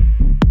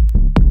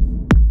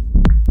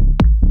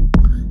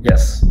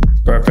 Yes,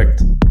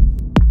 perfect.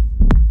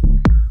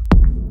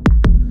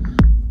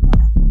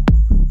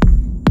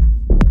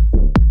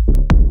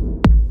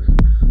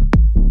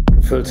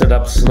 Filtered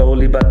up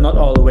slowly, but not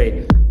all the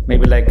way.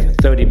 Maybe like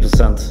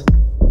 30%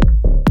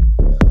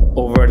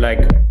 over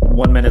like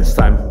 1 minute's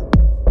time.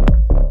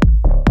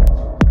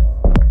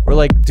 We're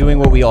like doing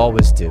what we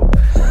always do.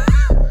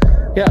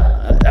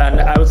 Yeah,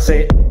 and I would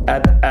say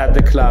add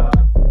the clap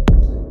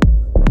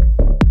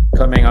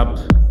coming up.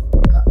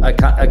 I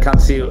can't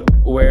see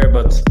where,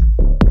 but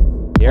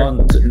here,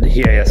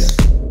 here, yes.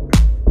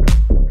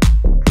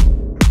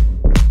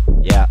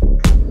 Yeah,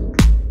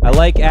 I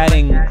like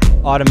adding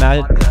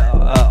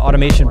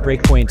automation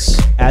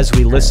breakpoints as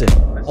we listen,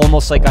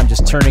 almost like I'm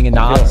just turning a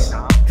knob,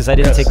 because I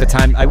didn't take the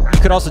time. You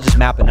could also just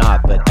map a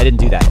knob, but I didn't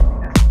do that.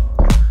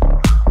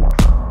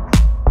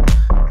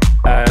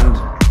 And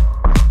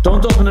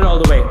don't open it all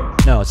the way.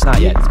 No, it's not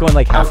yet. It's going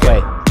like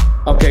halfway.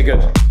 Okay, good.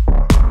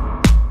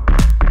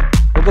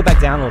 We'll go back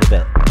down a little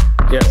bit.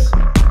 Yes.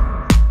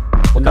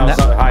 Now it's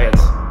not a hi-hat.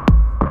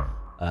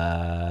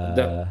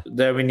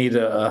 There we need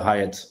a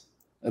hi-hat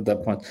at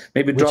that point.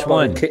 Maybe drop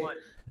one?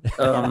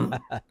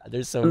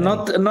 There's so many.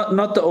 not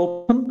the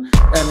open,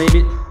 and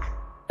maybe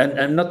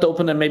and not the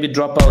open, and maybe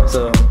drop out.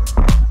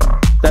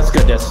 That's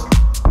good. Yes.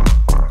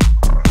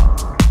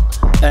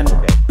 And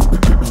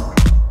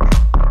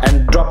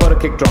and drop out a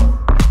kick drum.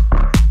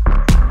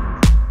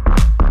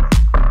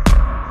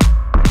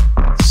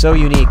 So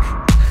unique.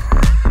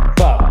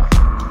 But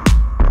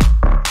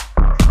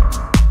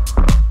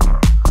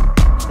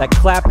that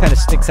clap kind of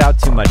sticks out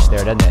too much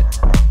there, doesn't it?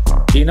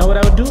 Do you know what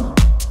I would do?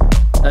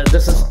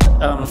 This is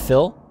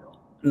fill?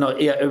 No,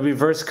 yeah, a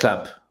reverse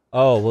clap.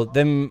 Oh, well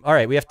then, all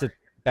right, we have to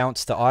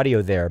bounce the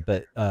audio there,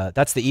 but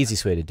that's the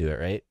easiest way to do it,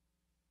 right?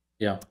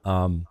 Yeah.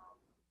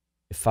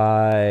 If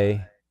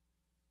I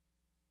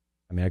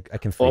mean, I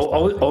can freeze.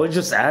 Or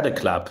just add a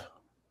clap.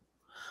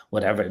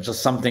 Whatever,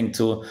 just something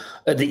to.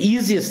 The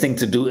easiest thing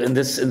to do in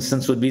this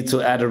instance would be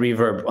to add a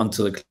reverb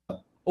onto the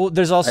clap. Oh,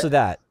 there's also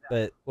that.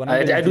 But when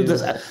I do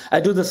this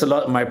a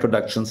lot in my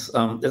productions.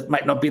 It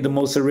might not be the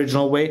most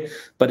original way,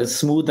 but it's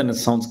smooth and it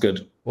sounds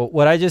good. Well,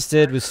 what I just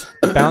did was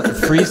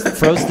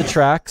froze the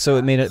track, so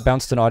it made it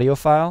bounced an audio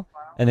file,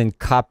 and then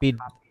copied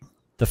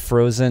the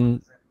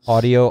frozen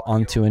audio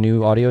onto a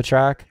new audio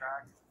track,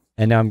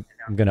 and now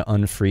I'm gonna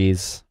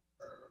unfreeze.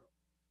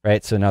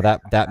 Right, so now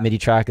that MIDI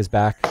track is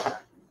back,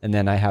 and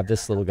then I have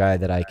this little guy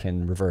that I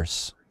can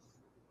reverse.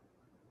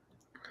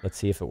 Let's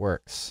see if it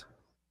works.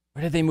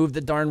 Where did they move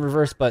the darn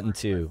reverse button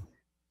to?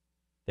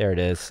 There it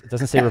is. It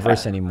doesn't say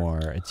reverse anymore.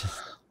 It's just...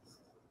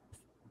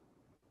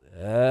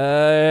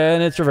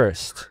 and it's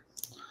reversed.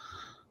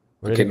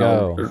 Where did it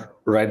go?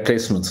 Right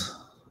placement.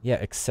 Yeah,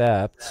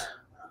 except...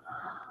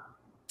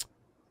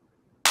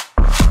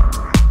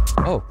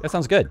 Oh, that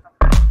sounds good.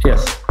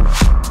 Yes.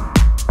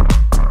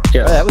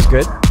 Yes. Oh, that was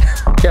good.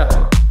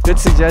 Yeah. Good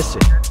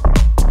suggestion.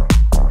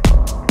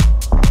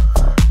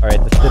 All right,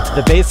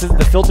 the bass,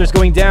 the filter's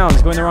going down.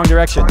 It's going the wrong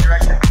direction.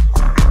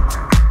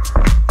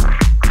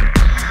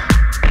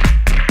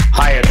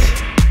 Hi-hat.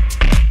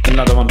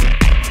 Another one.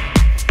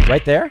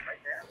 Right there?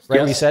 Right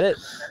where you said it?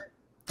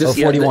 Just,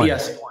 41.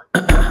 Yes.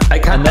 I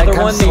can't. Another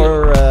one, see.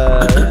 or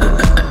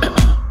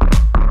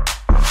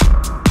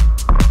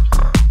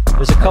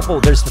there's a couple.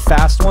 There's the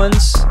fast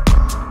ones,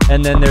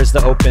 and then there's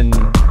the open.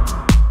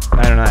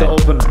 I don't know. The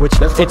open. Which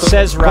it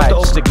says right.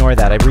 Just ignore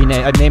that. I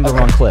named the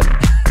wrong clip.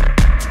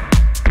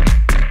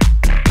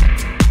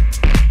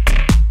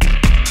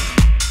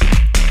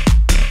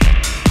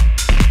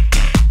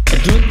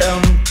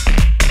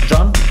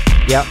 John?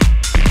 Yeah.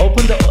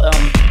 Open the,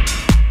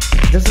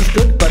 this is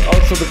good, but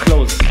also the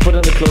close. Put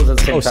in the close at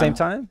the same time. Same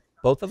time?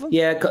 Both of them?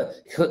 Yeah,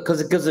 because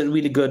it gives a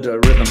really good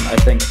rhythm, I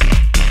think.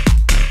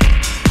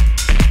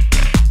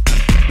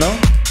 No?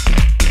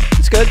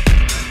 It's good.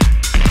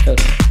 Good.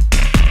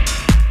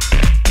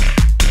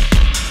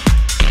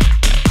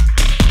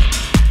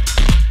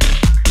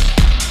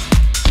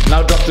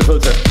 Now drop the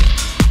filter.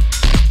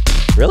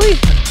 Really?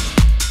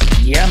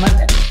 Yeah,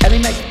 man. I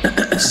mean,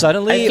 like...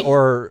 Suddenly,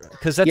 or...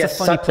 Because that's a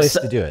funny place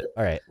to do it.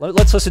 All right,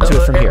 let's listen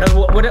to it from here.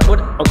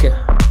 Okay.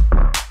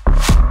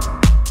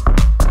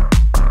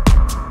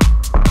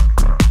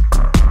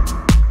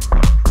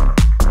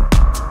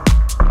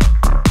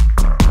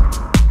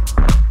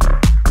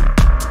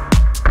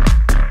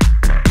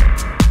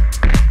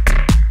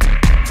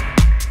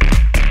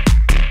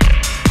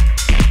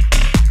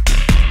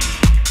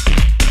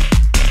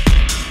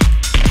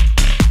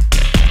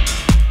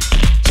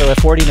 So at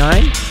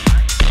 49?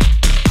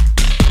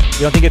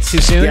 You don't think it's too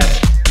soon? Yes.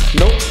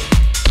 Nope.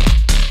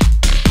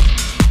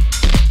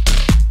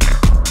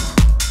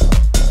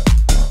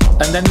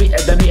 And then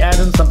we add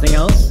in something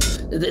else.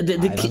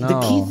 The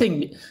key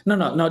thing.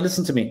 No.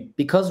 Listen to me.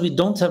 Because we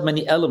don't have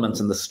many elements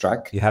in this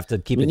track, you have to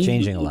keep it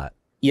changing a lot.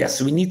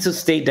 Yes, we need to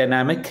stay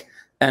dynamic,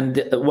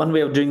 and one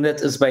way of doing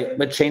that is by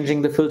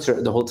changing the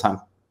filter the whole time.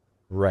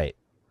 Right.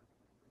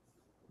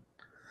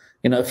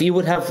 You know, if you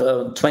would have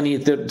 20,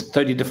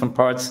 30 different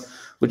parts,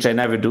 which I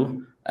never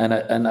do, and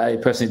I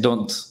personally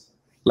don't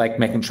like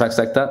making tracks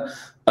like that,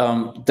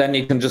 then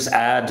you can just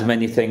add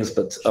many things.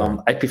 But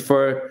I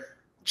prefer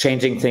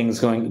changing things,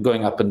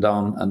 going up and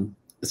down,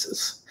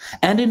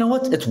 and you know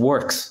what? It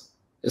works.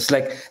 It's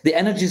like the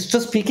energy is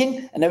just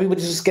peaking, and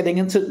everybody's just getting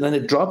into it, and then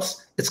it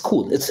drops. It's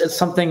cool. It's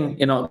something,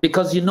 you know,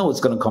 because you know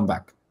it's going to come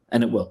back,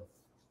 and it will.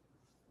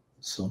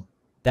 So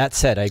that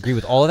said, I agree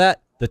with all of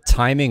that. The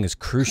timing is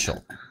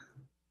crucial.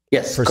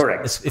 Yes,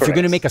 correct. If you're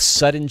going to make a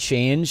sudden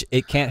change,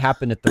 it can't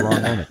happen at the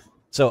wrong moment.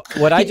 So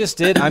what I just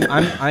did,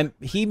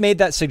 he made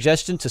that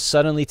suggestion to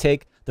suddenly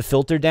take the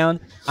filter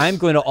down. I'm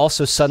going to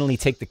also suddenly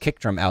take the kick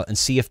drum out and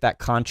see if that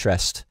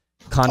contrast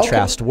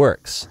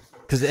works.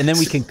 And then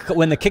we can,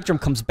 when the kick drum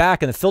comes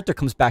back and the filter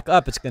comes back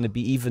up, it's going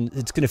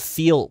to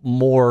feel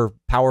more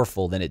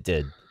powerful than it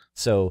did.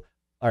 So,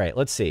 all right,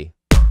 let's see.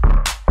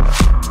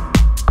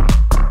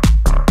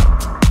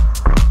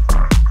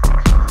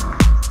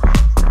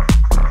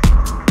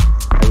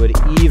 I would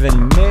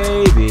even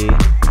maybe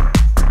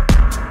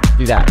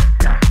do that.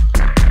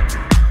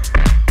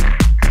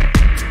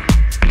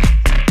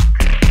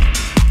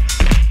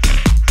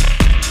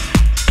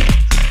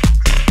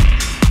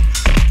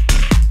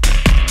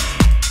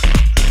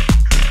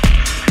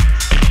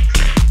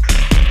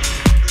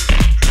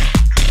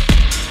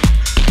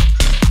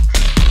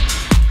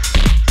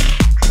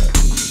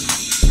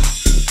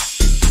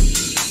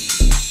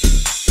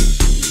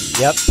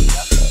 Yep.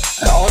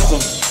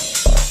 Awesome.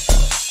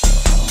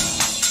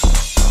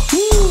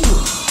 Woo.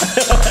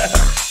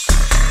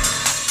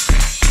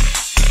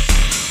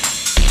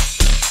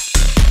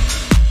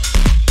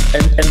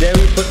 and there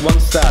we put one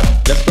stab.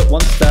 Let's put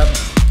one stab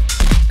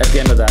at the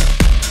end of that.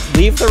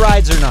 Leave the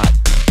rides or not?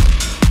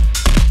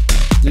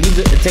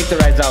 Take the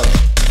rides out.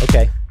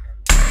 Okay.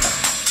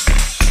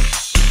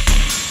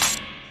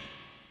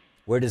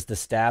 Where does the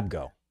stab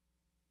go?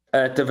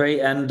 At the very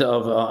end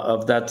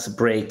of that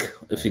break,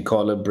 if you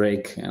call it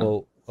break. You know.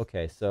 Well,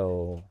 okay,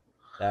 so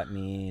that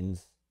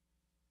means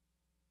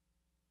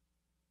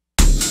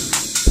I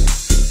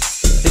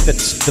think that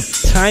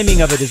the timing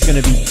of it is going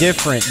to be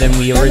different than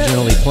we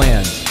originally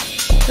planned.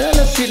 Yeah,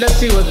 let's see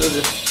what it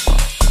is.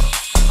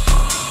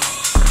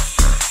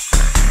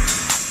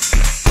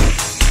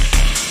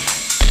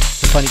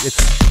 Funny,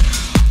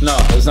 no,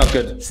 it's not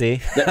good.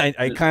 See,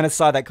 I kind of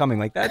saw that coming.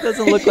 Like, that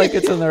doesn't look like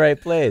it's in the right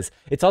place.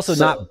 It's also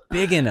not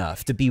big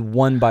enough to be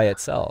one by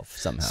itself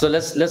somehow. So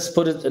let's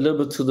put it a little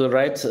bit to the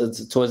right,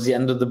 towards the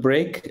end of the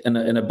break, in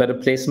a better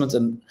placement,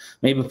 and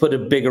maybe put a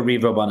bigger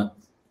reverb on it.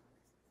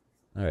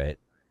 All right.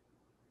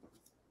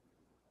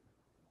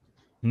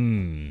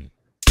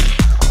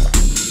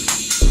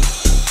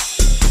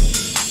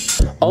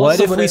 What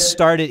if we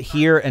start it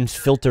here and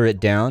filter it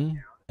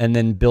down? And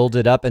then build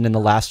it up, and then the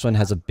last one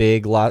has a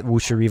big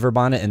whoosher reverb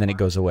on it, and then it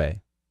goes away.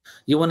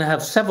 You want to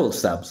have several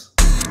stabs.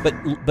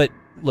 But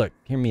look,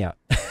 hear me out.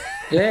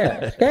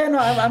 Yeah. No,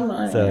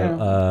 I'm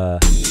so,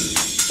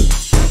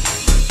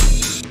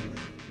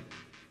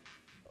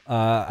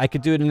 I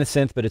could do it in the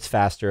synth, but it's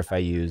faster if I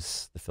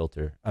use the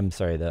filter. I'm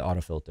sorry, the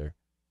auto filter.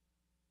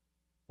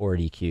 Or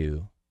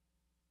EQ.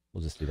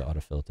 We'll just do the auto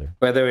filter.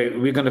 By the way,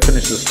 we're going to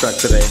finish this track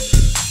today.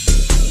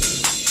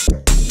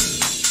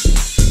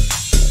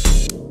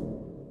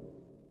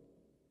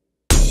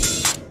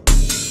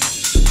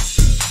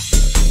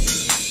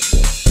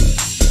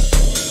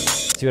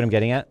 See what I'm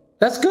getting at?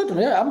 That's good.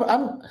 Yeah,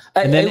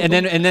 and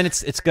then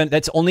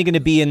that's only going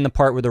to be in the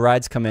part where the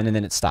rides come in, and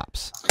then it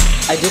stops.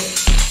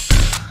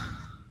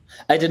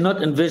 I did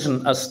not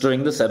envision us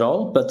doing this at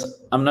all, but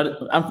I'm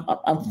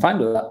fine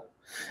with that.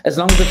 As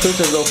long as the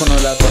filter is open or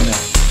left on there.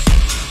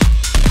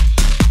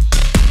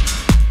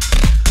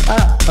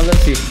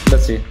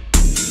 Let's see.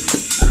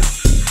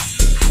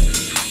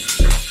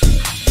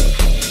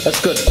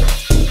 That's good.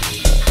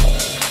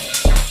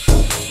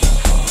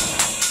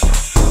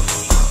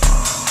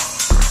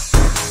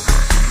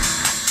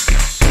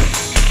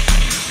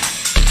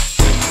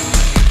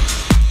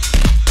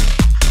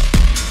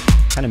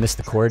 Kind of missed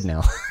the chord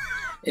now.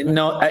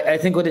 No, I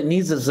think what it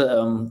needs is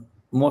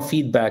more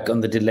feedback on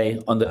the delay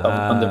on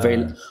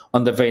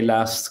the very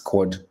last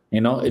chord.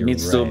 You know, it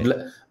needs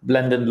to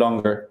blend in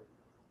longer,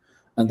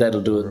 and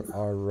that'll do it.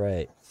 All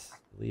right,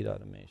 lead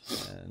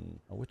automation.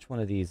 Which one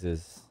of these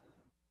is?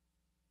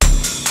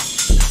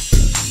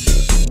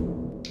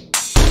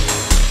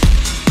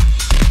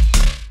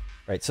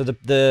 Right. So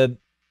the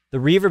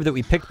reverb that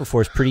we picked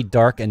before is pretty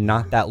dark and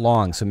not that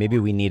long. So maybe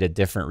we need a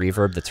different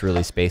reverb that's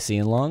really spacey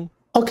and long.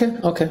 Okay.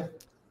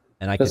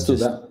 And let's do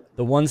that.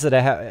 The ones that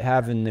I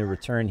have in the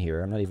return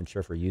here, I'm not even sure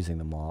if we're using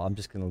them all. I'm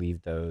just going to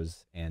leave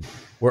those. And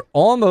we're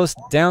almost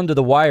down to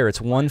the wire. It's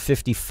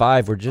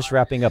 1:55. We're just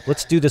wrapping up.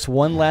 Let's do this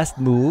one last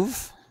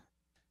move.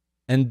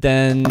 And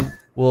then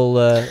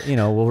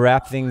we'll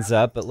wrap things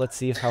up, but let's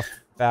see how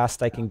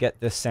fast I can get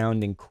this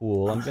sounding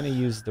cool. I'm going to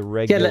use the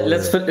regular. Yeah,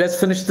 let's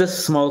finish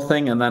this small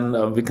thing, and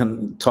then we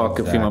can talk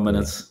a few more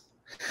minutes.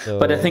 So,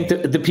 but I think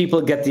the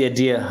people get the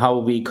idea how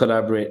we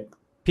collaborate.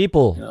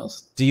 People,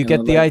 do you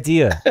get the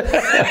idea?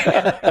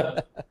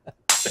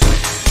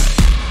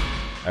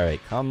 All right,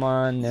 come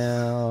on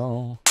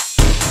now.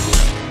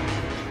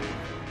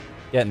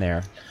 Getting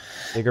there.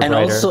 Bigger, and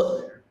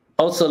brighter.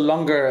 Also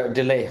longer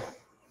delay.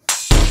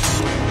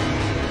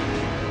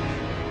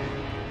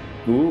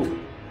 Ooh.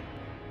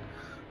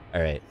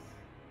 All right.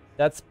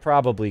 That's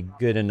probably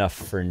good enough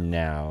for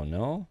now,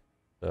 no?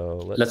 So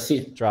let's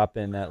see. Drop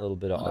in that little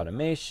bit of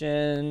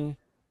automation.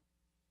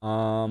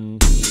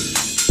 And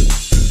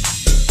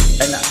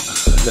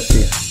let's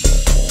see.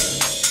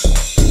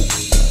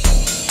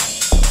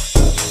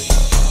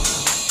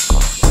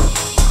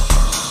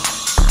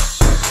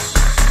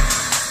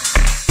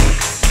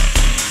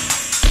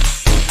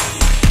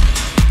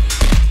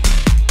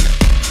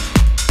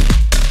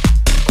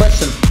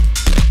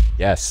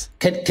 Yes.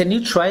 Can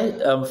you try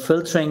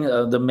filtering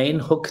the main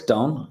hook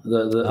down?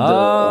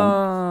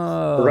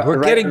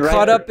 We're getting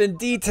caught up in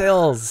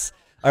details.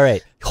 All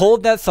right,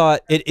 hold that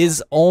thought. It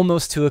is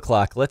almost 2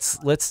 o'clock.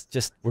 Let's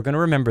just, we're gonna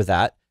remember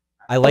that.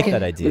 I like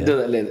that idea. We'll do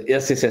that later.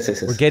 Yes.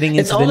 We're getting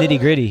into the nitty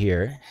gritty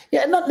here.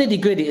 Yeah, not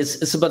nitty gritty.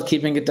 It's about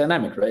keeping it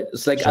dynamic, right?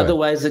 It's like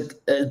otherwise,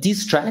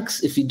 these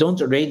tracks, if you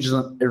don't arrange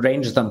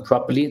them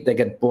properly, they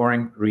get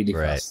boring really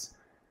fast.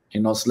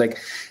 It's like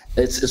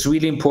it's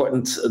really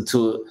important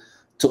to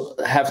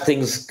have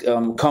things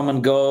come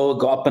and go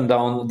up and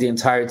down the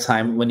entire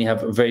time when you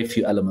have very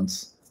few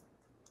elements.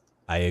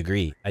 I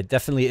agree. I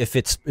definitely, if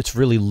it's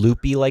really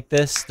loopy like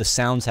this, the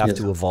sounds have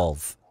to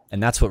evolve,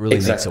 and that's what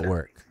really makes it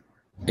work.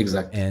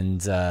 Exactly.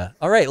 And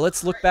all right,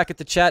 let's look back at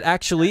the chat.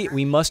 Actually,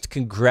 we must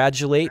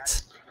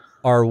congratulate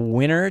our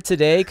winner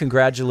today.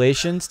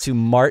 Congratulations to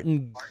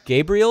Martin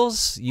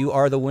Gabriels. You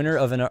are the winner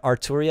of an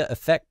Arturia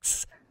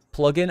Effects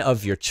plugin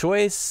of your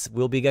choice.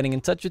 We'll be getting in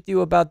touch with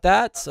you about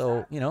that.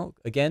 So,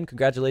 again,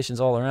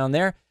 congratulations all around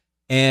there.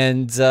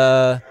 And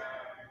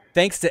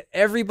thanks to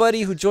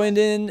everybody who joined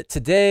in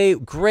today.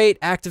 Great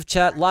active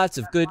chat, lots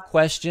of good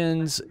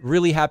questions.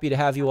 Really happy to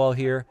have you all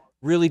here.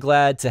 Really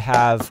glad to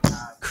have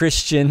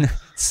Christian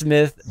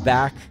Smith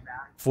back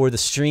for the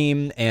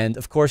stream. And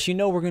of course,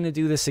 we're going to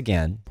do this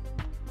again.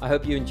 I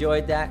hope you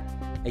enjoyed that.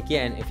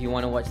 Again, if you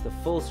want to watch the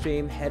full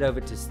stream, head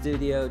over to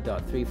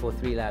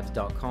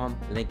studio.343labs.com,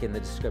 link in the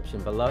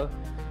description below.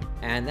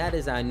 And that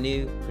is our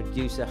new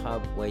producer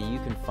hub where you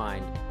can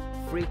find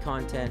free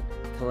content,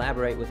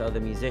 collaborate with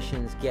other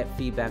musicians, get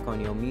feedback on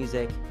your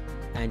music,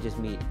 and just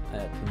meet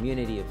a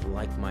community of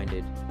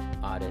like-minded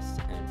artists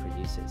and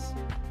producers.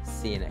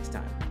 See you next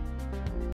time.